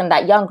person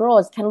that young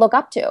girls can look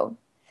up to.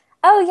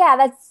 Oh, yeah,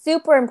 that's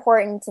super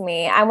important to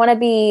me. I want to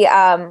be,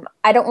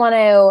 I don't want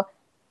to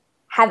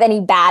have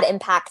any bad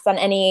impacts on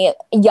any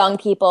young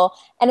people.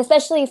 And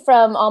especially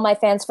from all my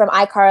fans from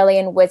iCarly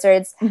and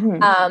Wizards,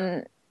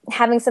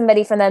 having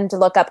somebody for them to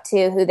look up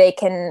to who they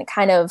can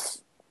kind of,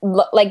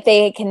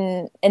 they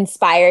can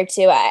inspire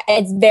to,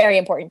 it's very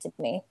important to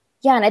me.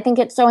 Yeah, and I think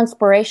it's so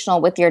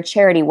inspirational with your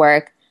charity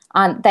work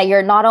that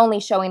you're not only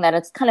showing that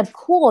it's kind of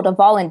cool to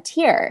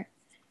volunteer,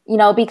 you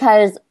know,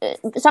 because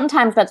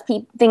sometimes that's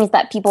things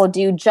that people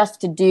do just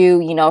to do,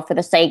 you know, for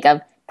the sake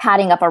of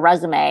padding up a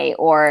resume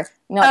or,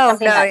 you know,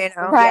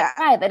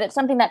 that it's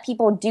something that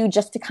people do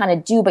just to kind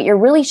of do, but you're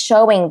really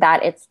showing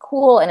that it's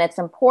cool and it's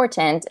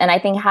important. And I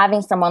think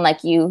having someone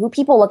like you who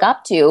people look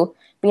up to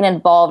being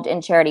involved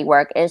in charity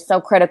work is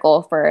so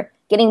critical for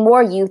getting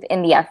more youth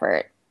in the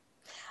effort.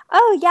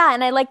 Oh, yeah.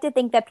 And I like to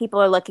think that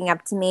people are looking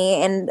up to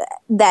me and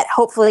that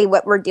hopefully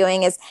what we're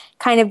doing is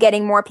kind of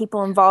getting more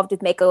people involved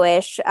with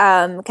Make-A-Wish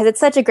because it's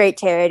such a great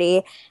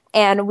charity.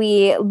 And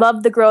we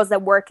love the girls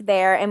that work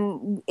there.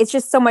 And it's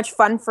just so much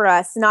fun for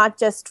us, not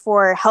just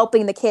for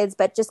helping the kids,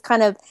 but just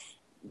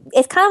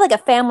it's kind of like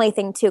a family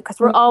thing, too, because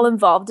we're all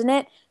involved in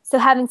it. So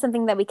having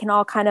something that we can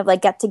all kind of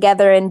like get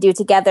together and do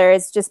together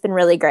has just been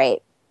really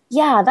great.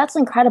 Yeah, that's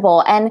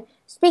incredible. And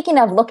speaking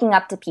of looking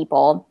up to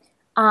people,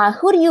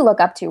 who do you look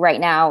up to right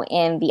now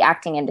in the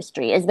acting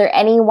industry? Is there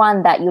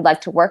anyone that you'd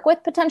like to work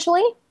with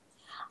potentially?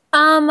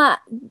 There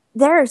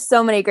are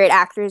so many great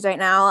actors right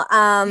now.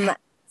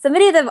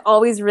 Somebody that I've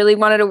always really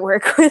wanted to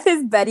work with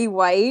is Betty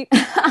White.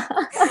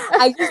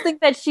 I just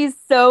think that she's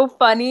so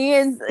funny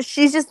and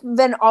she's just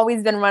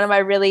always been one of my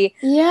really...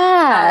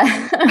 Yeah.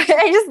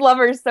 I just love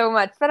her so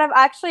much. But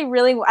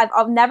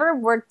I've never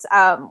worked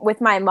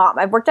with my mom.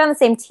 I've worked on the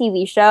same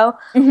TV show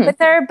with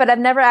her, but I've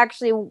never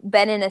actually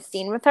been in a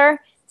scene with her.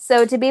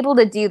 So to be able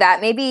to do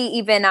that, maybe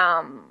even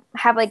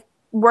have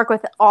work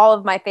with all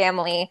of my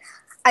family,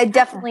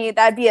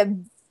 that'd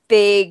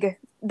be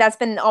that's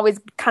been always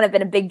kind of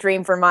been a big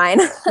dream for mine.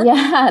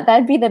 Yeah,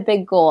 that'd be the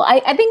big goal.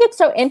 I think it's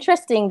so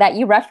interesting that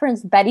you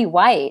referenced Betty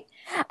White.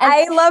 And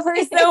I love her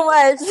so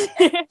much.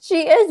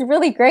 She is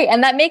really great.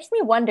 And that makes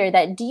me wonder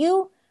do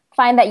you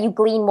find that you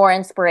glean more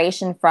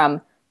inspiration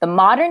from the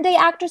modern day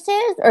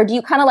actresses, or do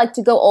you kind of like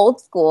to go old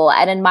school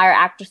and admire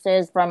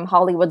actresses from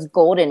Hollywood's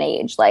golden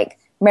age, like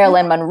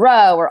Marilyn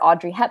Monroe or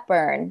Audrey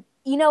Hepburn?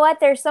 You know what?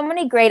 There's so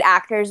many great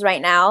actors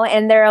right now,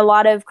 and there are a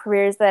lot of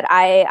careers that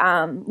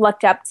I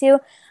looked up to.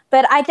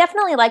 But I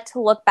definitely like to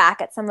look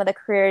back at some of the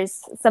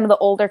careers, some of the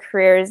older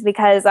careers,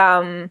 because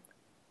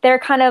they're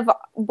kind of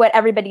what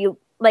everybody,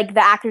 like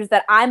the actors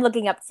that I'm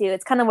looking up to,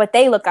 it's kind of what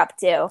they look up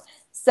to.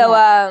 So,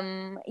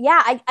 I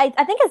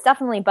think it's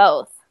definitely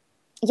both.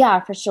 Yeah,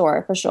 for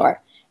sure, for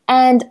sure.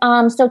 And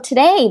so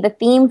today, the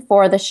theme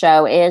for the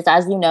show is,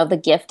 as you know, the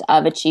gift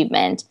of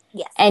achievement.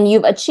 Yes. And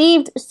you've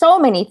achieved so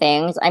many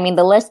things. I mean,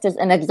 the list is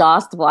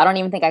inexhaustible. I don't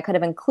even think I could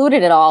have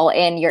included it all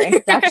in your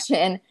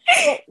introduction.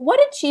 What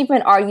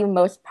achievement are you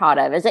most proud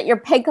of? Is it your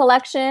pig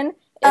collection?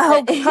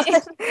 God.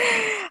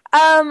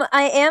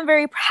 I am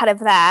very proud of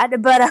that,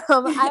 but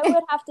I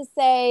would have to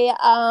say,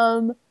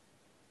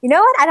 you know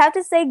what? I'd have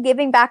to say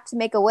giving back to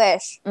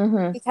Make-A-Wish,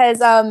 because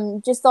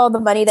just all the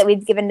money that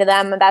we've given to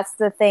them, that's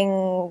the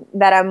thing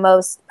that I'm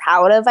most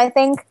proud of, I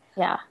think.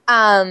 Yeah.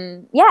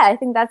 I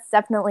think that's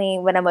definitely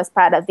what I'm most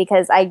proud of,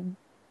 because I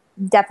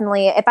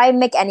definitely, if I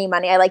make any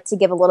money, I like to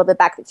give a little bit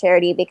back to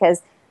charity,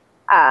 because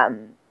there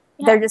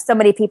are just so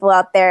many people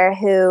out there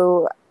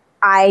who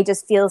I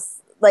just feel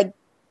like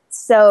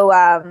so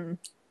I'm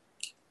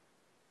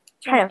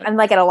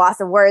like at a loss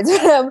of words.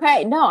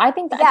 Right. No, I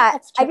think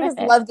that's I just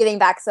love giving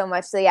back so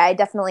much. So yeah, I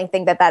definitely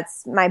think that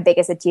that's my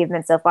biggest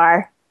achievement so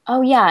far.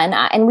 Oh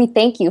yeah, and we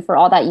thank you for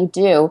all that you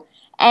do.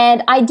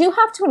 And I do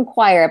have to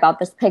inquire about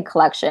this pig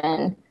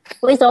collection.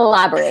 Please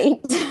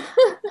elaborate.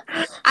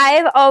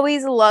 I've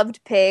always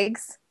loved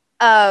pigs.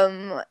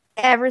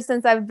 Ever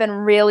since I've been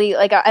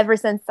ever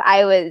since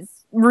I was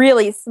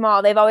really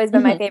small, they've always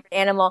been my favorite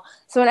animal.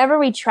 So whenever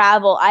we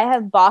travel, I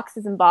have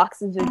boxes and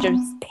boxes of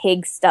just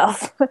pig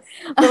stuff. But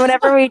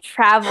whenever we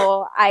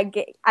travel, I'm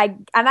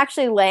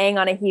actually laying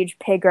on a huge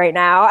pig right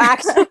now.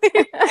 Actually,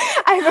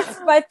 I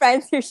have my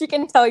friends here. She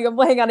can tell you I'm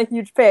laying on a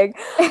huge pig.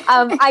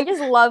 I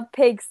just love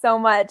pigs so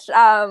much.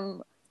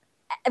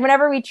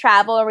 Whenever we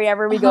travel or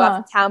whenever we go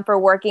out of town for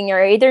working,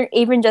 or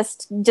even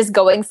just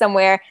going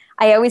somewhere,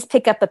 I always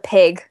pick up a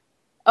pig.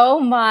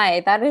 Oh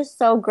my, that is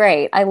so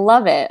great. I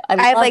love it.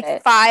 I have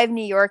like 5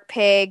 New York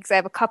pigs. I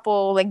have a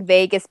couple like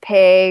Vegas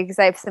pigs.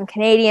 I have some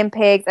Canadian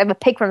pigs. I have a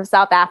pig from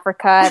South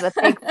Africa. I have a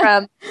pig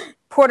from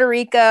Puerto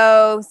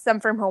Rico,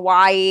 some from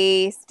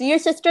Hawaii. Do your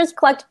sisters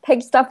collect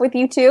pig stuff with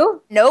you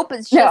too? Nope,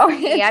 it's just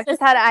me. I just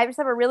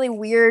have a really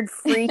weird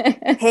freak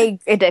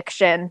pig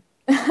addiction.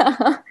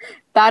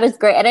 That is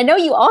great. And I know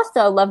you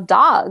also love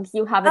dogs.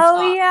 You have a dog.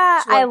 Oh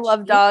yeah, I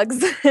love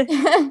dogs.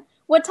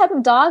 What type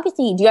of dog is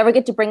he? Do you ever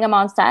get to bring him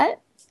on set?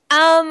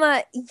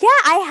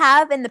 Yeah, I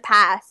have in the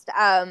past.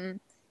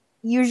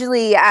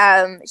 Usually,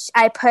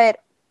 I put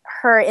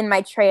her in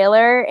my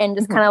trailer and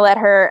just kind of let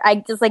her, I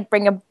just like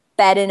bring a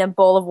bed and a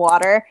bowl of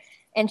water,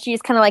 and she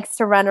just kind of likes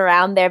to run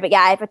around there. But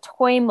yeah, I have a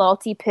toy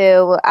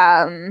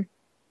Maltipoo,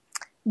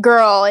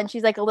 girl, and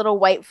she's like a little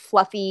white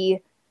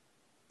fluffy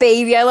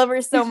baby. I love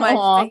her so much.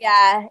 But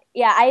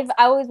yeah, I've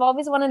always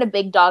wanted a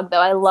big dog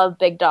though. I love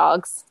big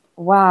dogs.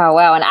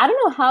 Wow. And I don't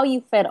know how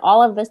you fit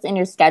all of this in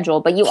your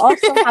schedule, but you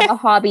also have a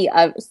hobby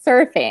of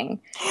surfing.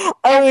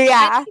 Oh,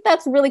 yeah. I think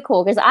that's really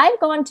cool, because I've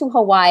gone to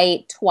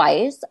Hawaii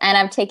twice and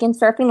I've taken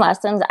surfing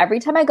lessons every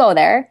time I go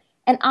there.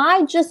 And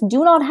I just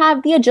do not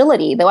have the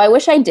agility, though I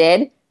wish I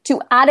did,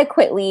 to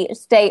adequately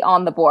stay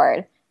on the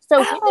board. So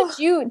when did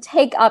you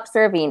take up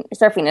surfing?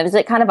 Is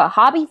it kind of a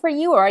hobby for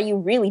you, or are you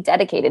really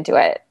dedicated to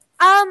it?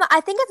 I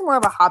think it's more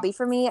of a hobby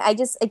for me.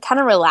 It kind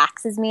of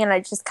relaxes me, and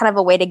it's just kind of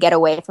a way to get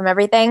away from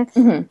everything.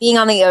 Being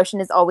on the ocean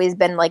has always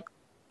been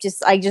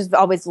I just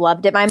always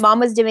loved it. My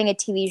mom was doing a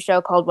TV show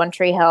called One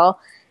Tree Hill,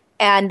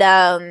 and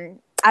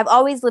I've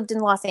always lived in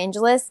Los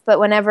Angeles, but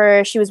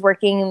whenever she was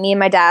working, me and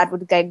my dad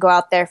would go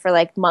out there for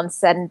like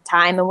months at a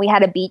time, and we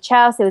had a beach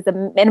house. It was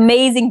an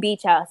amazing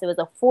beach house. It was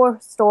a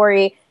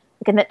 4-story,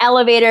 like in an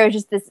elevator. It was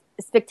just this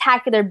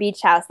spectacular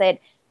beach house that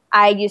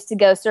I used to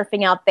go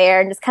surfing out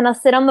there and just kind of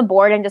sit on the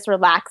board and just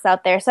relax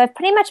out there. So I've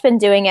pretty much been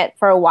doing it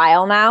for a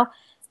while now.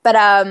 But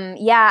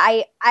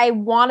I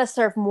want to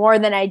surf more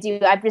than I do.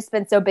 I've just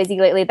been so busy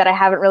lately that I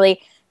haven't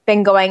really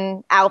been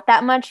going out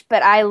that much,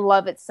 but I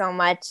love it so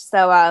much.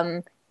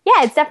 So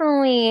it's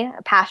definitely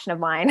a passion of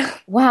mine.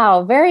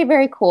 Wow, very,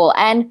 very cool.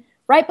 And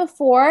right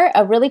before,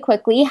 really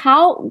quickly,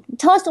 tell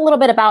us a little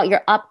bit about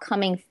your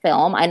upcoming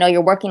film. I know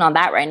you're working on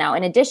that right now,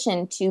 in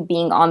addition to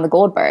being on the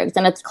Goldbergs,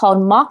 and it's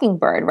called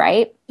Mockingbird,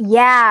 right?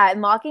 Yeah,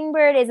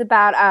 Mockingbird is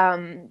about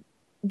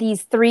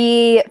these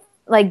 3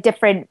 like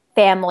different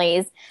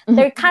families.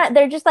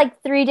 They're just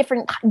like 3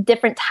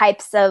 different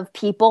types of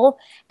people,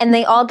 and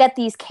they all get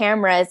these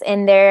cameras,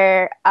 and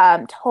they're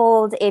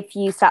told if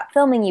you stop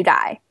filming, you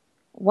die.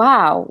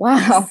 Wow.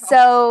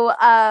 So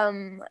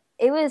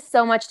it was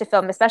so much to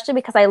film, especially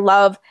because I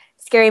love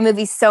scary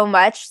movies so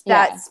much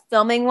that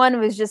filming one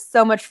was just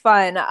so much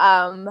fun.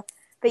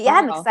 But yeah,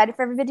 I'm excited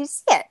for everybody to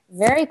see it.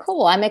 Very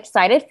cool. I'm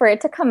excited for it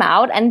to come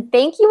out. And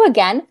thank you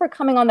again for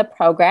coming on the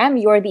program.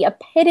 You're the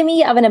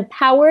epitome of an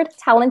empowered,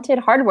 talented,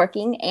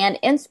 hardworking, and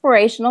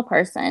inspirational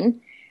person.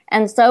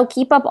 And so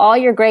keep up all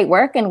your great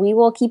work, and we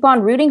will keep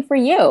on rooting for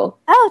you.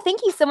 Oh, thank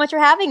you so much for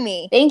having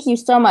me. Thank you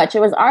so much. It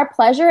was our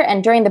pleasure.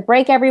 And during the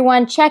break,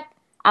 everyone, check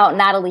out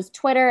Natalie's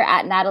Twitter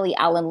at Natalie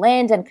Allen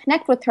Lind and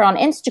connect with her on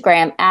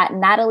Instagram at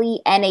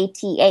Natalie,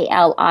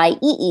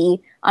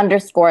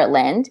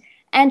 NATALIEE_Lind.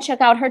 And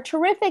check out her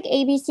terrific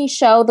ABC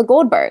show, The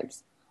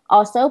Goldbergs.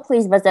 Also,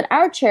 please visit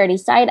our charity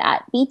site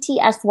at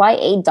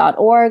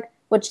btsya.org,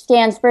 which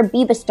stands for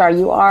Be the Star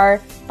You Are,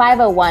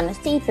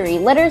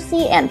 501c3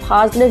 Literacy and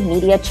Positive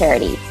Media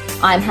Charity.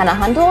 I'm Hannah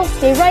Hundle.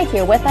 Stay right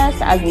here with us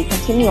as we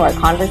continue our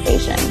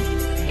conversation.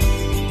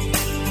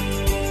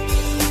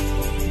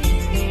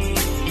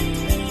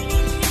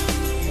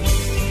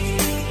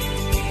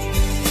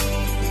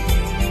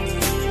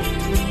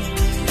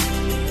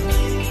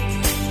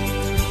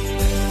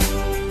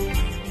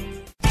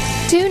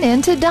 Tune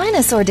in to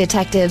Dinosaur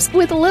Detectives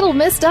with Little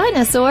Miss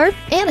Dinosaur,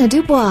 Anna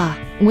Dubois.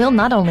 We'll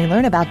not only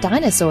learn about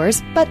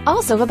dinosaurs, but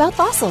also about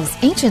fossils,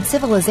 ancient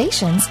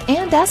civilizations,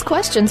 and ask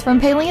questions from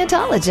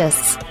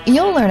paleontologists.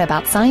 You'll learn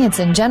about science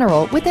in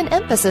general with an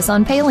emphasis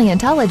on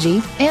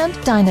paleontology and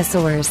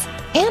dinosaurs.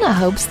 Anna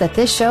hopes that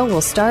this show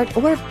will start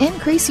or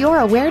increase your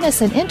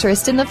awareness and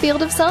interest in the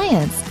field of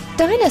science.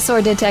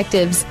 Dinosaur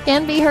Detectives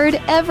can be heard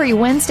every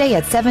Wednesday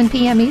at 7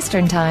 p.m.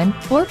 Eastern Time,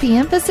 4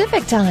 p.m.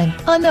 Pacific Time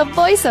on the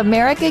Voice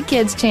America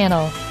Kids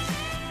channel.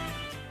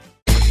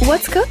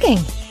 What's cooking?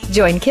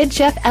 Join Kid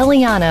Chef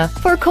Eliana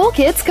for Cool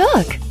Kids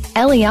Cook.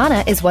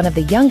 Eliana is one of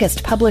the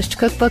youngest published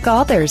cookbook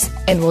authors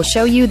and will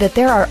show you that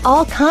there are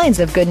all kinds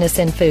of goodness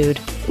in food,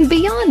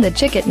 beyond the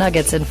chicken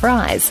nuggets and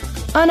fries.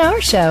 On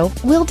our show,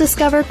 we'll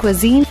discover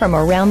cuisine from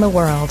around the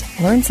world,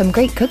 learn some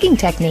great cooking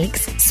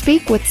techniques,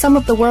 speak with some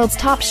of the world's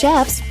top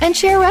chefs, and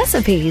share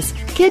recipes.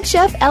 Kid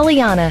Chef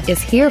Eliana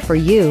is here for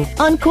you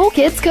on Cool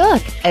Kids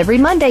Cook every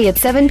Monday at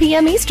 7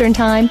 p.m. Eastern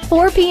Time,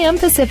 4 p.m.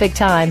 Pacific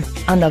Time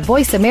on the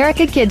Voice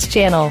America Kids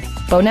channel.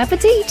 Bon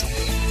appetit!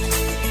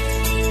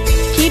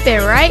 Keep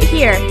it right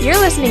here. You're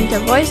listening to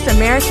Voice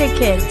America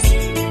Kids.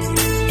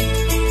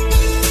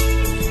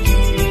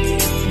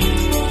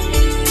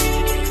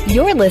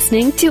 You're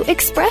listening to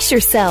Express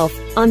Yourself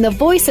on the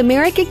Voice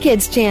America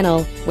Kids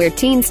channel, where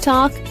teens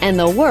talk and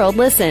the world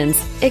listens.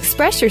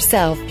 Express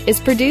Yourself is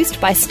produced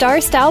by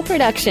Star Style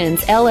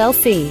Productions,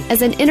 LLC,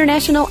 as an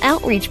international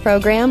outreach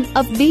program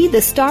of Be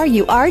the Star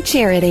You Are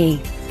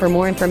charity. For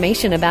more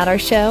information about our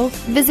show,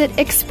 visit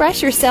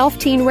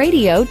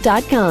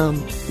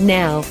ExpressYourselfTeenRadio.com.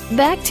 Now,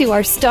 back to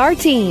our star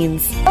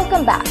teens.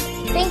 Welcome back.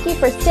 Thank you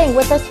for staying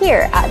with us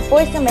here at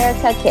Voice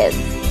America Kids.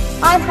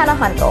 I'm Hannah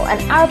Hundle,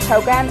 and our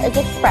program is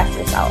Express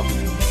Yourself.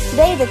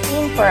 Today, the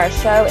theme for our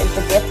show is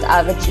the gift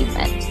of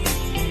achievement.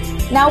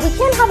 Now, we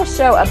can't have a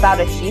show about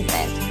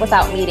achievement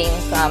without meeting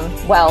some,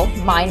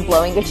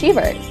 mind-blowing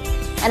achievers.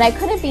 And I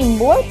couldn't be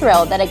more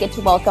thrilled that I get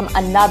to welcome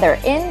another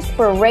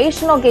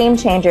inspirational game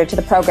changer to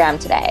the program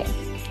today.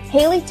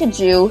 Haley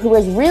Taju, who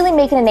is really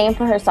making a name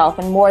for herself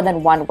in more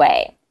than one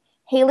way.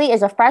 Haley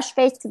is a fresh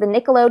face to the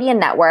Nickelodeon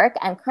network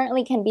and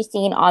currently can be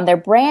seen on their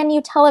brand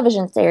new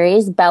television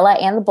series, Bella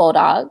and the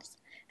Bulldogs.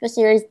 The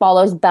series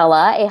follows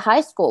Bella, a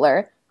high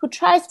schooler who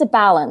tries to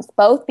balance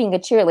both being a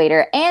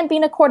cheerleader and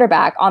being a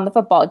quarterback on the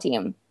football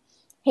team.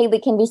 Haley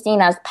can be seen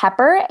as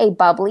Pepper, a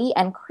bubbly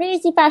and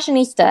crazy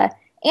fashionista,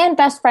 and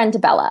best friend to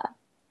Bella.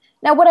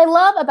 Now, what I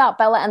love about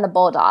Bella and the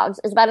Bulldogs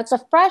is that it's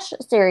a fresh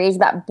series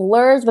that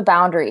blurs the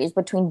boundaries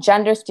between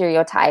gender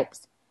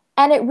stereotypes,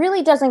 and it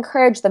really does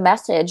encourage the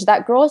message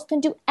that girls can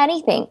do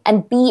anything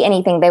and be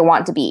anything they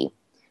want to be,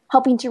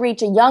 helping to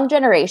reach a young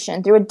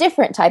generation through a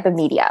different type of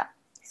media.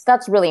 So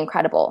that's really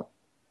incredible.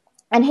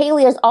 And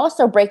Haley is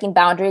also breaking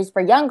boundaries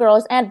for young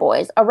girls and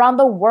boys around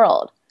the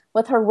world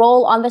with her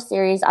role on the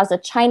series as a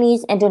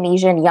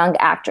Chinese-Indonesian young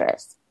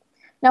actress.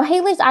 Now,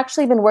 Haley's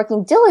actually been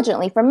working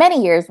diligently for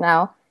many years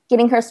now,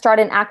 getting her start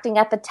in acting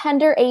at the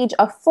tender age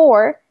of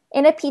 4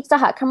 in a Pizza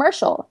Hut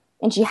commercial,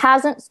 and she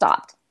hasn't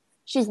stopped.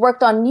 She's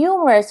worked on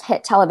numerous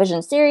hit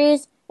television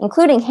series,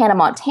 including Hannah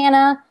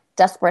Montana,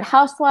 Desperate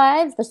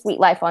Housewives, The Sweet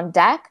Life on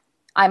Deck,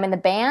 I'm in the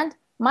Band,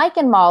 Mike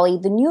and Molly,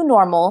 The New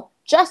Normal,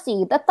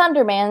 Jessie, The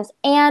Thundermans,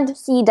 and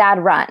See Dad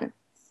Run.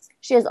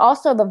 She is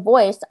also the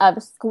voice of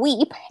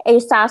Squeep, a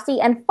sassy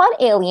and fun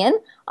alien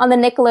on the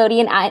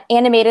Nickelodeon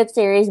animated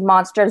series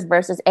Monsters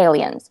vs.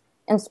 Aliens,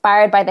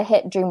 inspired by the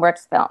hit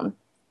DreamWorks film.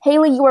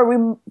 Haley, you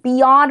are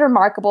beyond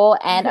remarkable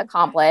and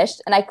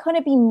accomplished, and I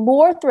couldn't be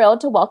more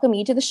thrilled to welcome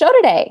you to the show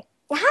today.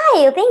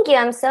 Hi, thank you.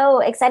 I'm so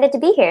excited to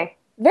be here.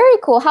 Very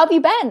cool. How have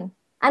you been?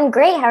 I'm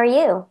great. How are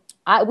you?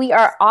 We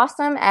are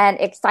awesome and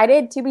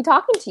excited to be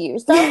talking to you.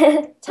 So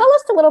tell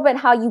us a little bit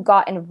how you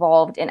got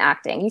involved in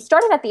acting. You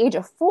started at the age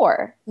of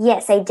 4.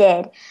 Yes, I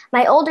did.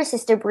 My older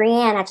sister,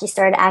 Brianne, actually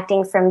started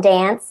acting from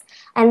dance.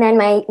 And then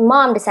my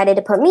mom decided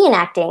to put me in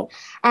acting.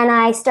 And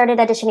I started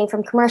auditioning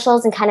from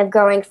commercials and kind of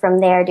growing from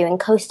there, doing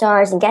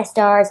co-stars and guest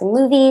stars and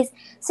movies.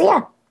 So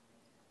yeah.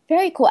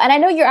 Very cool. And I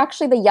know you're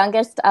actually the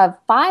youngest of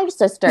 5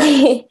 sisters.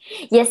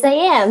 Yes, I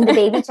am. The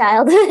baby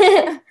child.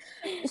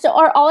 So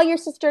are all your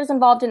sisters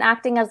involved in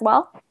acting as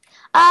well?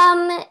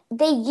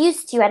 They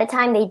used to. At a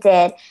time, they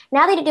did.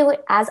 Now they do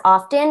it as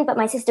often, but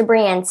my sister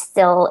Brienne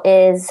still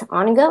is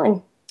on and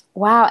going.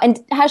 Wow.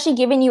 And has she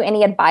given you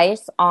any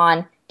advice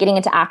on getting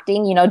into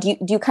acting? You know, do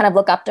you kind of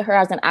look up to her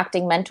as an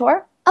acting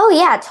mentor? Oh,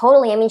 yeah,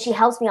 totally. I mean, she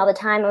helps me all the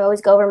time. I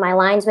always go over my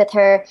lines with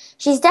her.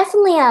 She's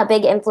definitely a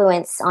big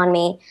influence on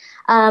me.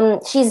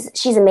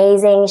 She's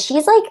amazing.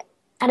 She's like,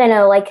 I don't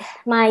know, like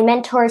my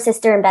mentor,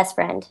 sister, and best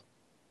friend.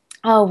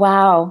 Oh,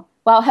 wow.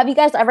 Well, have you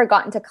guys ever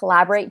gotten to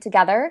collaborate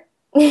together?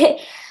 We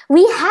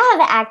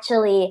have,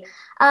 actually.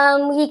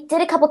 We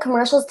did a couple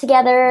commercials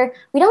together.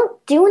 We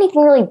don't do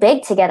anything really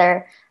big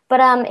together, but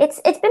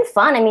it's been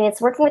fun. I mean,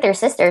 it's working with your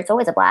sister. It's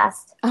always a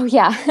blast. Oh,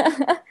 yeah.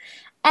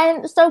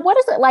 And so what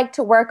is it like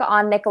to work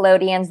on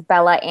Nickelodeon's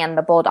Bella and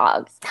the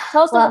Bulldogs?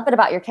 Tell us a little bit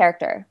about your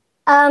character.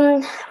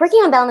 Working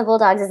on Belle and the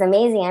Bulldogs is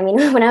amazing. I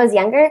mean, when I was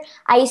younger,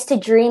 I used to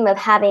dream of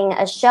having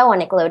a show on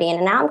Nickelodeon,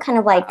 and now I'm kind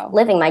of like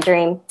living my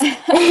dream.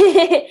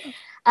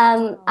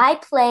 I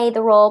play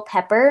the role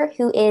Pepper,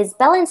 who is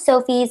Bella and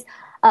Sophie's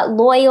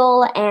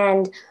loyal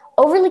and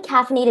overly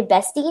caffeinated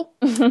bestie.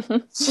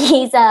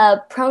 She's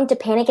prone to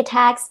panic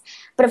attacks,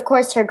 but of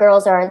course her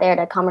girls are there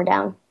to calm her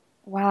down.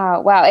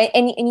 Wow.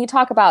 And you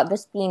talk about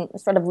this being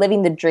sort of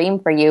living the dream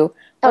for you.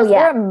 Was yeah.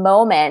 there a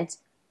moment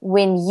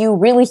when you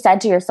really said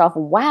to yourself,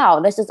 wow,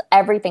 this is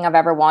everything I've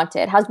ever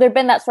wanted? Has there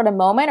been that sort of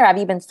moment, or have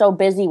you been so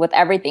busy with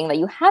everything that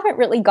you haven't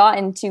really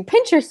gotten to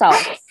pinch yourself?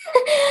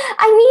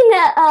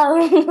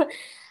 I mean,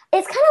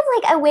 it's kind of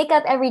like I wake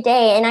up every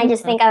day and I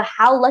just think of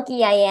how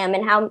lucky I am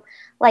and how,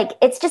 like,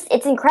 it's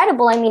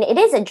incredible. I mean, it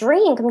is a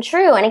dream come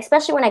true. And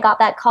especially when I got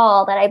that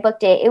call that I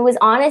booked it, it was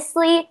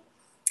honestly,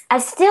 I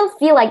still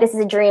feel like this is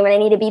a dream and I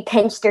need to be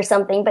pinched or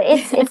something, but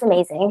it's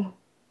amazing.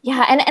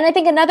 Yeah, and I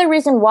think another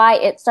reason why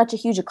it's such a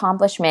huge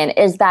accomplishment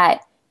is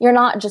that you're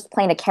not just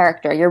playing a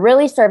character. You're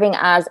really serving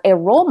as a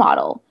role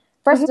model.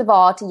 First of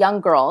all, to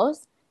young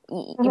girls,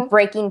 you're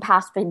breaking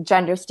past the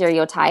gender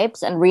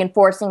stereotypes and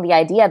reinforcing the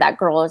idea that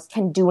girls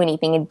can do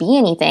anything and be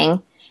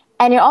anything.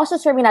 And you're also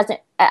serving as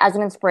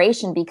an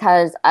inspiration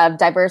because of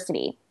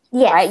diversity.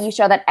 Yes. Right? You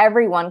show that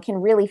everyone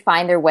can really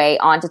find their way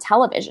onto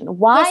television.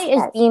 Why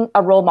is being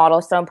a role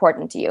model so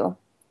important to you?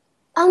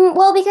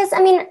 Well, because,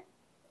 I mean,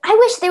 I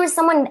wish there was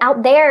someone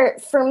out there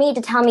for me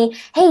to tell me,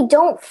 hey,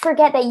 don't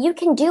forget that you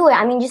can do it.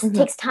 I mean, it just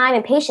takes time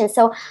and patience.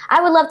 So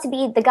I would love to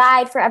be the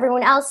guide for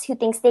everyone else who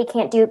thinks they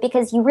can't do it,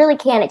 because you really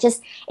can.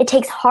 It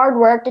takes hard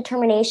work,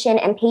 determination,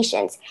 and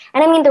patience.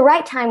 And I mean, the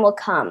right time will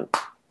come.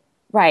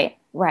 Right.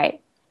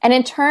 And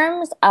in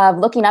terms of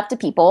looking up to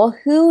people,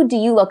 who do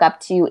you look up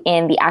to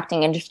in the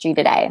acting industry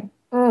today?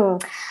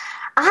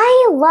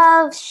 I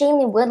love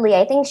Shailene Woodley.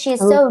 I think she's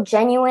so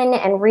genuine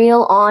and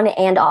real on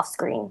and off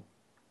screen.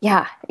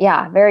 Yeah,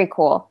 very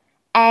cool.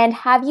 And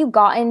have you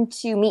gotten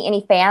to meet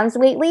any fans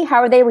lately?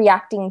 How are they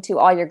reacting to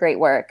all your great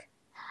work?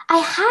 I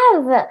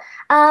have,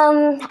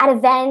 at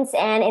events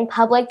and in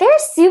public. They're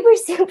super,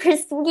 super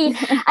sweet.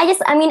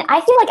 I mean,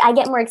 I feel like I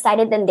get more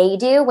excited than they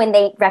do when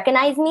they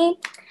recognize me.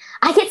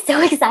 I get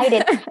so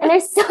excited, and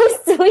they're so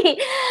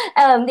sweet.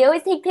 They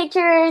always take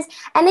pictures,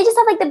 and they just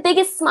have like the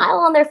biggest smile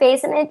on their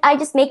face, and I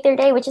just make their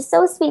day, which is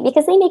so sweet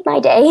because they make my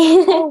day.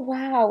 Oh,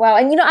 wow.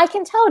 And, you know, I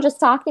can tell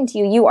just talking to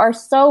you, you are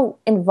so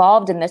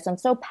involved in this and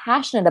so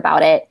passionate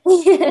about it.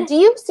 Do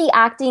you see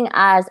acting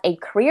as a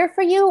career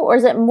for you, or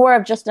is it more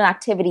of just an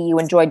activity you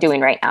enjoy doing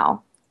right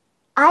now?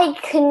 I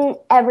couldn't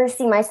ever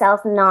see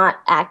myself not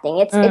acting.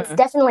 It's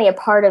definitely a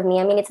part of me.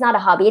 I mean, it's not a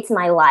hobby. It's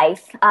my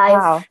life.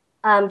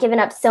 I've given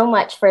up so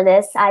much for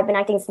this. I've been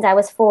acting since I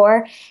was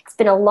 4. It's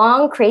been a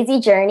long, crazy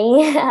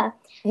journey. But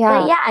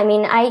yeah, I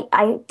mean,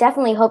 I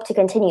definitely hope to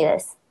continue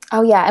this.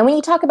 Oh, yeah. And when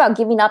you talk about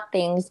giving up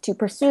things to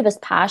pursue this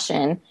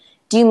passion,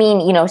 do you mean,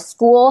 you know,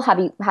 school? Have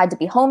you had to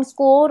be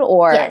homeschooled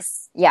or?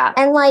 Yes. Yeah.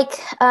 And like,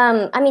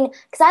 I mean,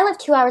 because I live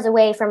 2 hours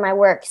away from my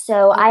work,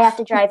 so I have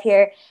to drive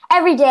here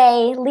every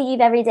day,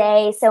 leave every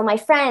day. So my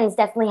friends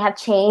definitely have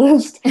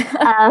changed.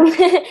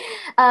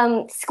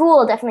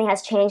 School definitely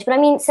has changed. But I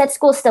mean, said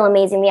school is still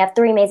amazing. We have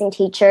 3 amazing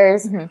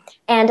teachers.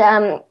 And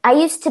I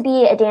used to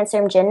be a dancer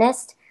and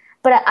gymnast.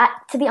 But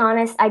to be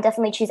honest, I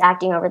definitely choose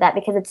acting over that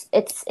because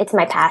it's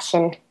my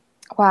passion.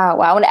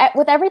 Wow. And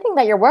with everything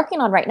that you're working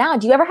on right now,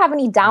 do you ever have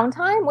any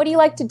downtime? What do you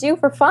like to do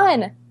for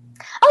fun?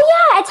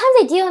 Oh, yeah. At times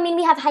I do. I mean,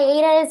 we have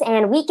hiatus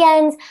and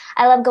weekends.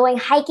 I love going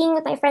hiking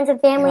with my friends and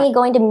family,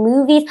 going to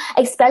movies,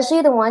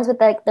 especially the ones with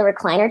the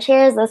recliner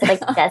chairs. Those are like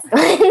the best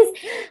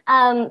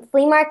ones.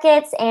 Flea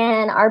markets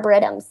and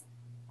arboretums.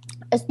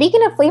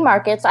 Speaking of flea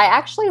markets, I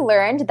actually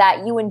learned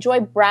that you enjoy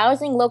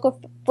browsing local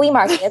flea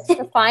markets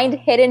to find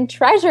hidden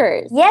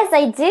treasures. Yes,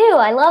 I do.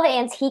 I love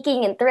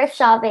antiquing and thrift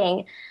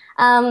shopping.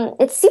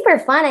 It's super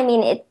fun. I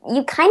mean,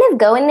 you kind of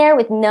go in there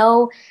with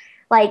no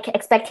like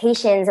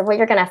expectations of what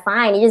you're going to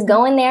find. You just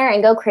go in there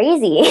and go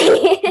crazy.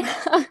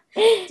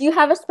 Do you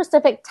have a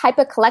specific type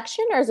of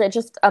collection, or is it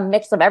just a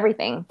mix of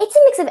everything? It's a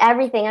mix of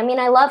everything. I mean,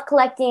 I love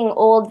collecting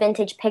old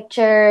vintage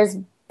pictures,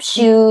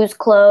 shoes,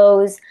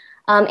 clothes,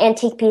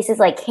 antique pieces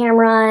like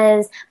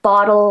cameras,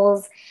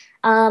 bottles.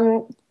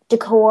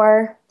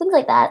 decor, things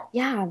like that.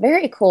 Yeah,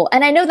 very cool.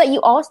 And I know that you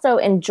also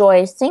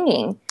enjoy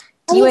singing.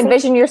 Do you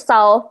envision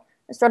yourself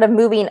sort of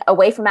moving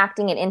away from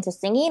acting and into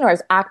singing, or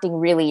is acting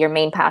really your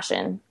main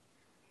passion?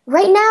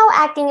 Right now,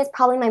 acting is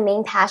probably my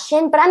main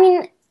passion, but I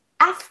mean,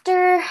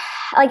 after,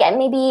 like,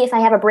 maybe if I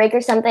have a break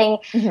or something,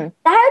 that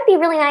would be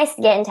really nice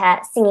to get into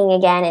singing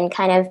again and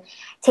kind of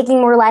taking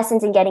more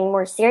lessons and getting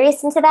more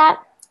serious into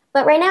that.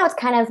 But right now, it's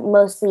kind of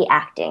mostly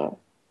acting.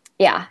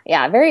 Yeah,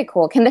 very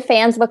cool. Can the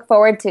fans look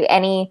forward to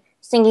any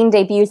singing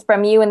debuts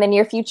from you in the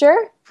near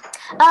future?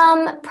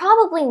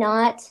 Probably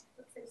not.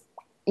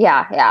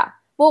 Yeah.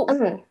 Well,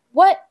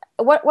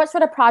 what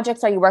sort of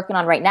projects are you working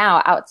on right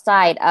now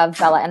outside of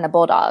Bella and the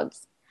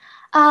Bulldogs?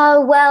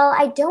 Well,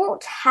 I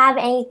don't have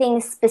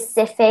anything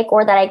specific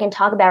or that I can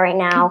talk about right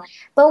now.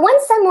 But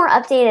once I'm more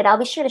updated, I'll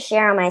be sure to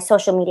share on my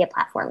social media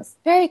platforms.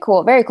 Very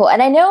cool.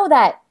 And I know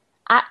that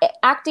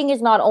acting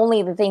is not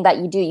only the thing that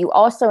you do, you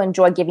also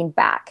enjoy giving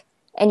back.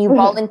 And you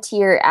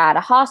volunteer at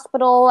a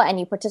hospital and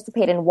you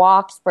participate in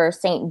walks for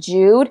St.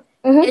 Jude.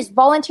 Is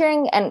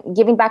volunteering and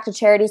giving back to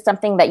charity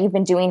something that you've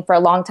been doing for a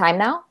long time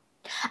now?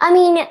 I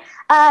mean,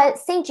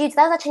 St. Jude's,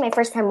 that was actually my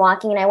first time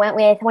walking, and I went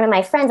with one of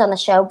my friends on the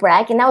show,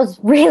 Breck, and that was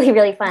really,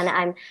 really fun.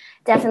 I'm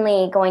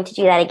definitely going to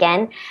do that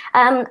again.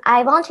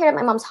 I volunteered at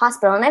my mom's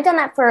hospital, and I've done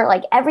that for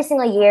like every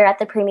single year at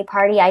the preemie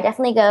party. I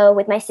definitely go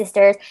with my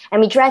sisters,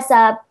 and we dress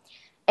up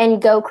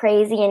and go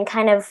crazy and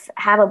kind of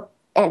have a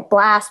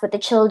blast with the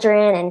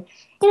children and,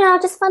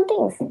 just fun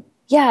things.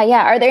 Yeah.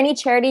 Are there any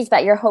charities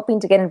that you're hoping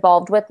to get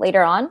involved with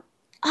later on?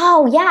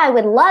 Oh, yeah, I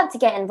would love to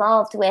get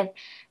involved with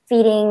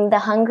feeding the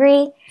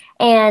hungry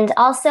and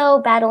also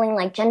battling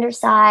like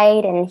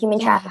gendercide and human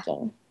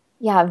trafficking.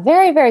 Yeah,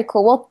 very, very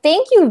cool. Well,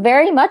 thank you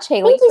very much,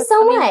 Haley. Thank you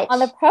so much. On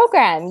the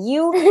program.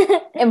 You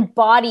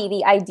embody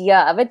the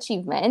idea of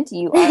achievement.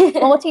 You are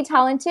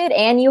multi-talented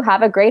and you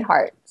have a great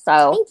heart.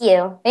 So thank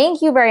you.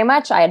 Thank you very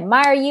much. I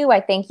admire you.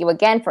 I thank you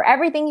again for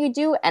everything you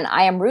do, and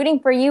I am rooting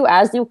for you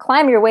as you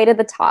climb your way to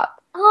the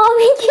top. Oh,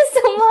 thank you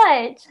so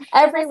much.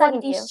 Everyone,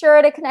 be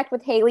sure to connect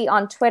with Haley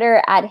on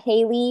Twitter at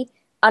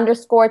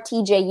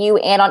Haley_TJU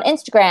and on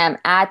Instagram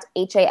at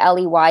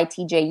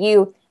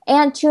HALEYTJU,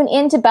 and tune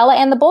in to Bella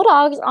and the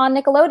Bulldogs on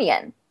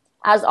Nickelodeon.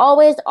 As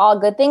always, all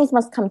good things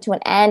must come to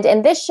an end,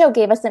 and this show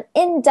gave us an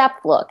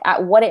in-depth look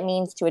at what it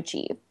means to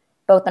achieve,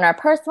 both in our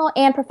personal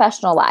and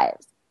professional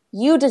lives.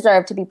 You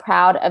deserve to be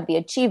proud of the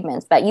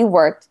achievements that you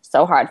worked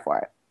so hard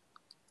for.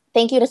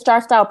 Thank you to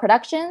Star Style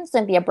Productions,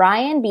 Cynthia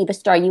Bryan, Be the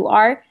Star You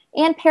Are,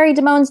 and Perry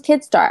Damone's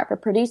Kid Star for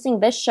producing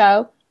this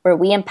show where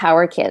we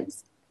empower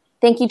kids.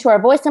 Thank you to our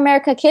Voice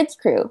America Kids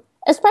crew,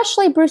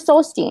 especially Bruce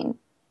Solstein.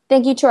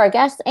 Thank you to our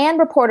guests and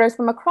reporters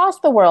from across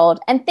the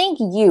world, and thank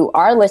you,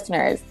 our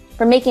listeners,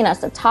 for making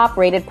us a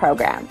top-rated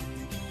program.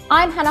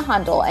 I'm Hannah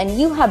Hundle, and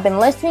you have been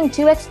listening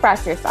to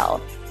Express Yourself,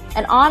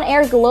 an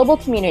on-air global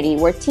community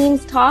where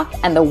teens talk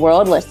and the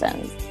world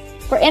listens.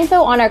 For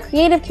info on our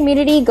creative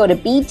community, go to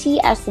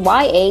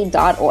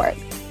btsya.org.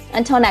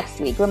 Until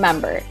next week,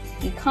 remember,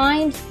 be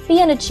kind,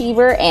 be an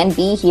achiever, and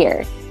be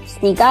here.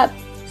 Speak up,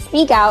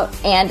 speak out,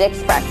 and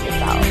express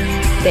yourself.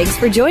 Thanks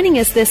for joining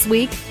us this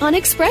week on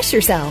Express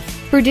Yourself,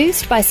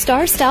 produced by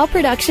Star Style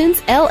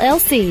Productions,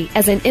 LLC,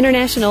 as an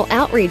international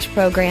outreach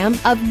program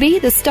of Be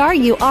the Star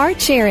You Are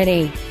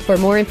charity. For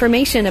more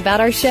information about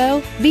our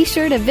show, be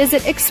sure to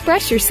visit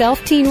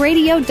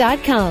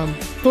ExpressYourselfTeenRadio.com.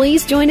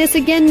 Please join us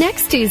again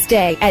next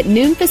Tuesday at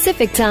noon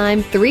Pacific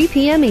Time, 3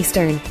 p.m.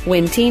 Eastern,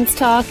 when teens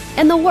talk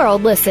and the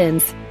world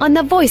listens on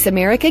the Voice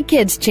America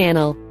Kids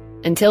channel.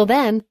 Until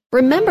then,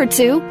 remember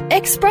to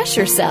express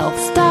yourself.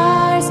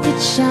 Stars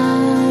could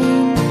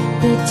shine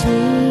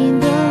between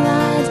the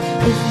lines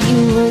if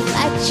you would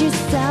let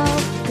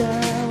yourself go.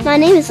 My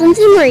name is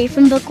Lindsay Marie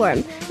from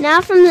Bookworm.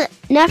 Now from the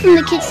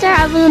Kid Star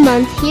Album of the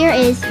Month, here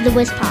is the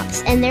Whiz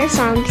Pops and their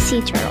song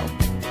Sea Turtle.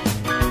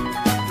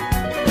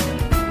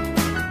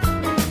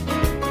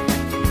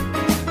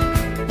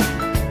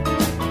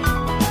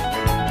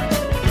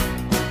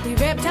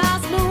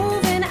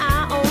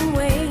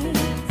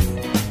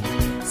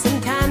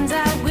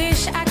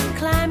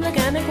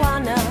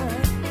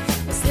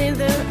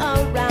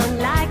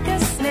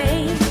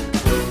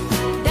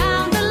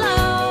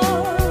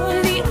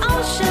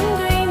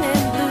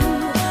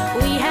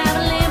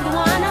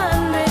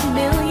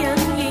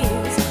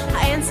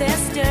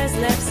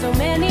 So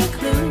many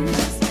clues.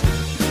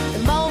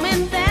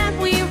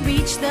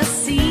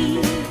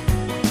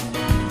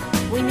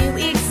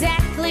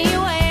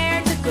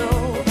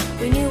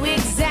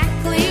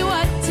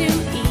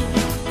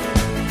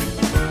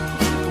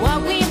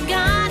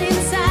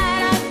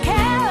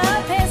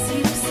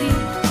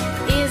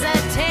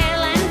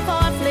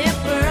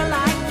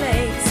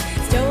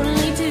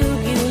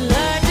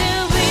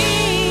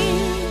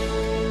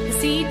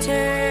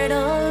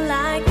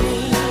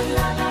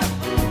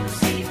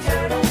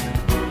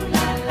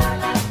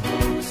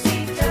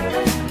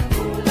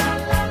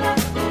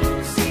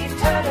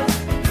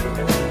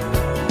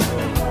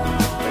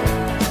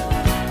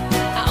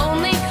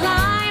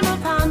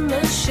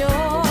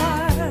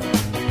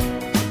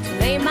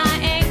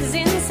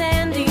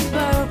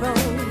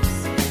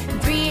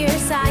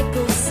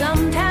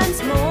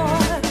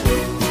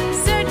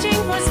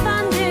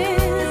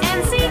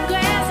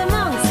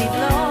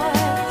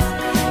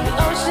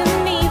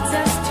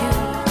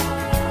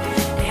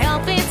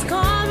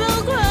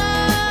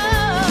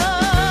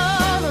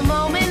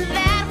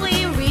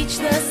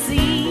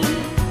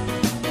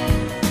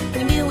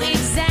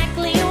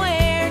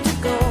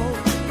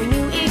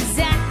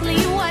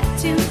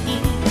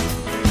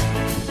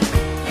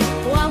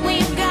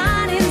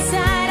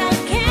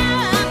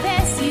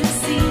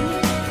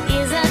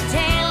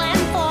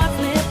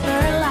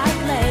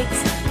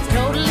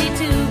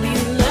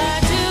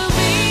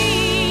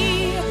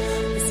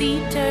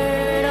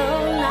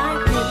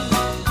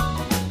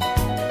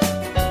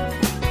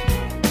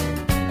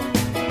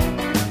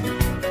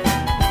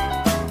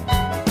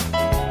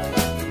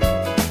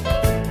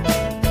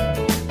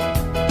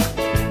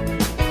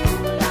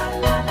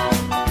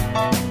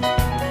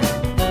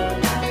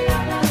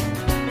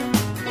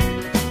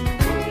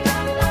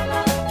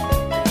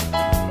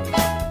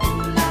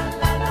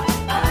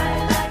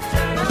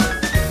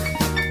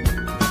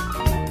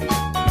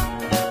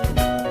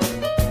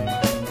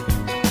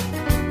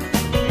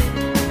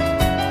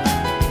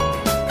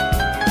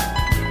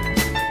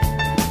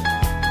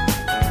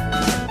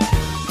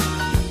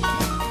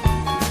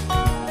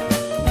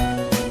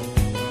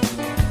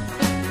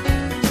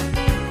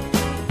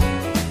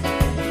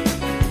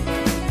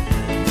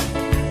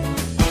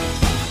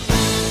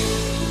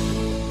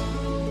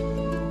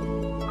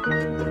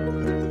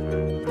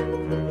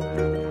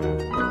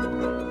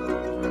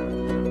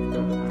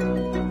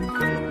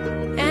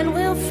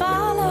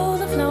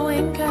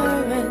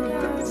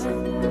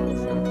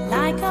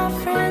 our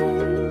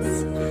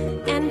friends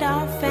and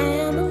our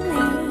families.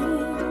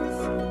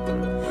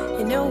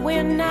 You know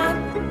we're not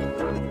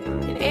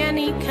in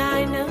any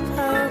kind of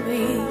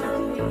hurry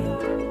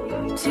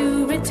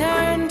to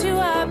return to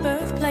our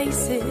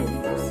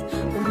birthplaces.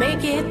 We'll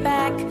make it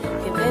back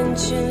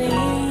eventually.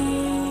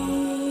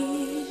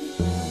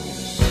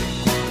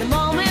 The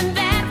moment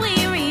that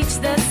we reach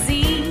the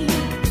sea,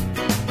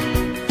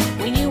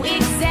 we knew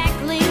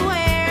exactly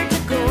where to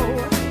go.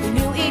 We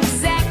knew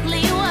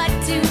exactly what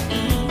to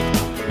eat.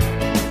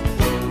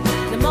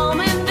 The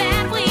moment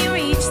that we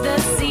reach the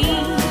sea,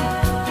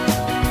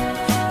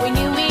 we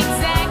knew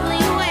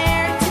exactly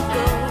where to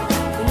go.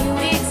 We knew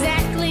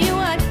exactly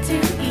what to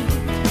eat.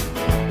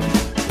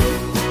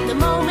 The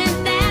moment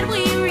that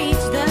we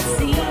reach the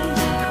sea,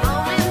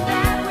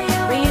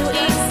 we knew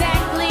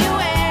exactly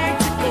where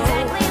to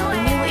go. We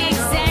knew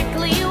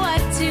exactly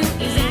what to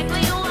eat.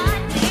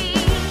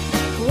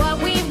 What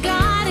we've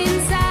got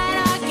inside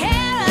our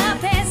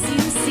carapace,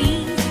 you see,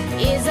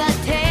 is a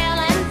tail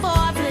and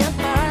four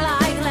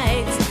flipper-like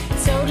legs.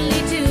 It's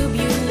totally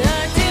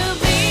tubular to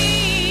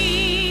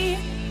be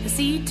a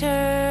sea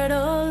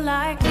turtle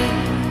like me.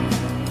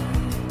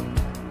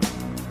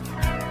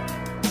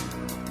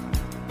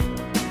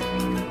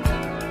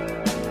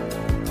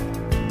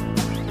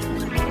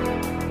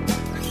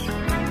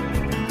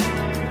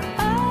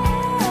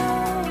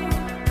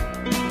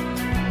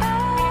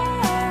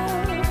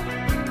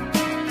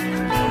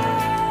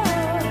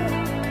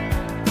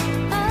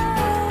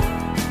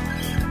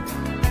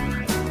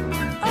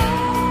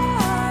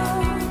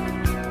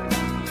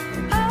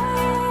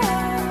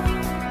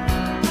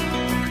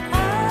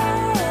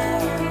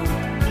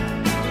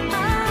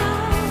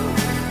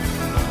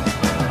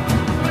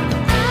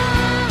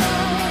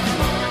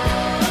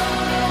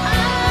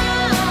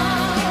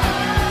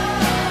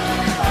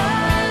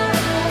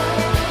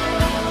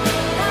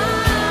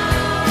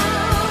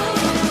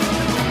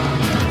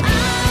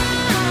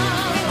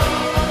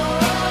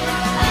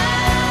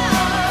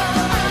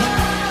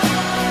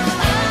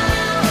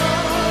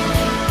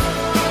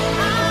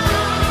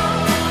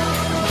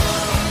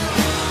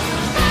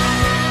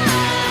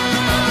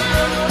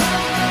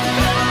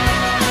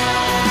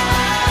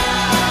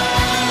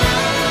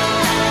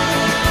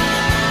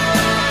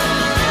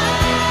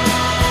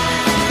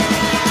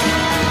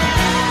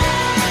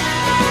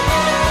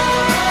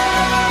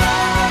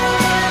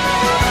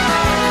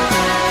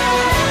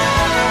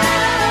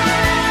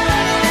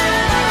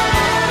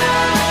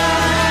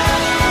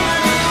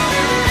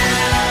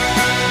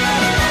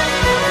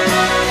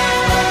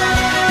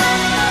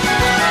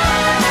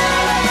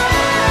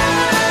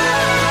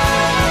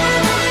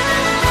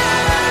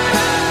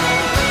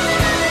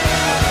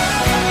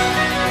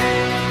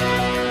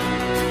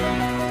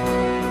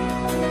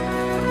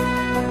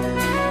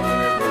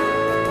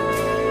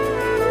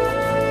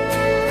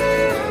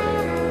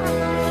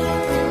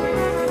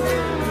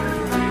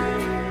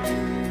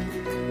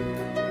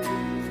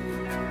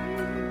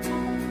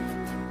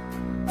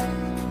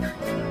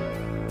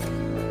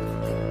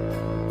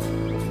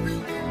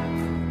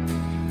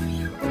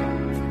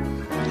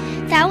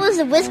 That was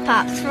the Whiz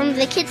Pops from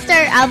the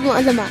Kidstar Album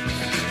of the Month.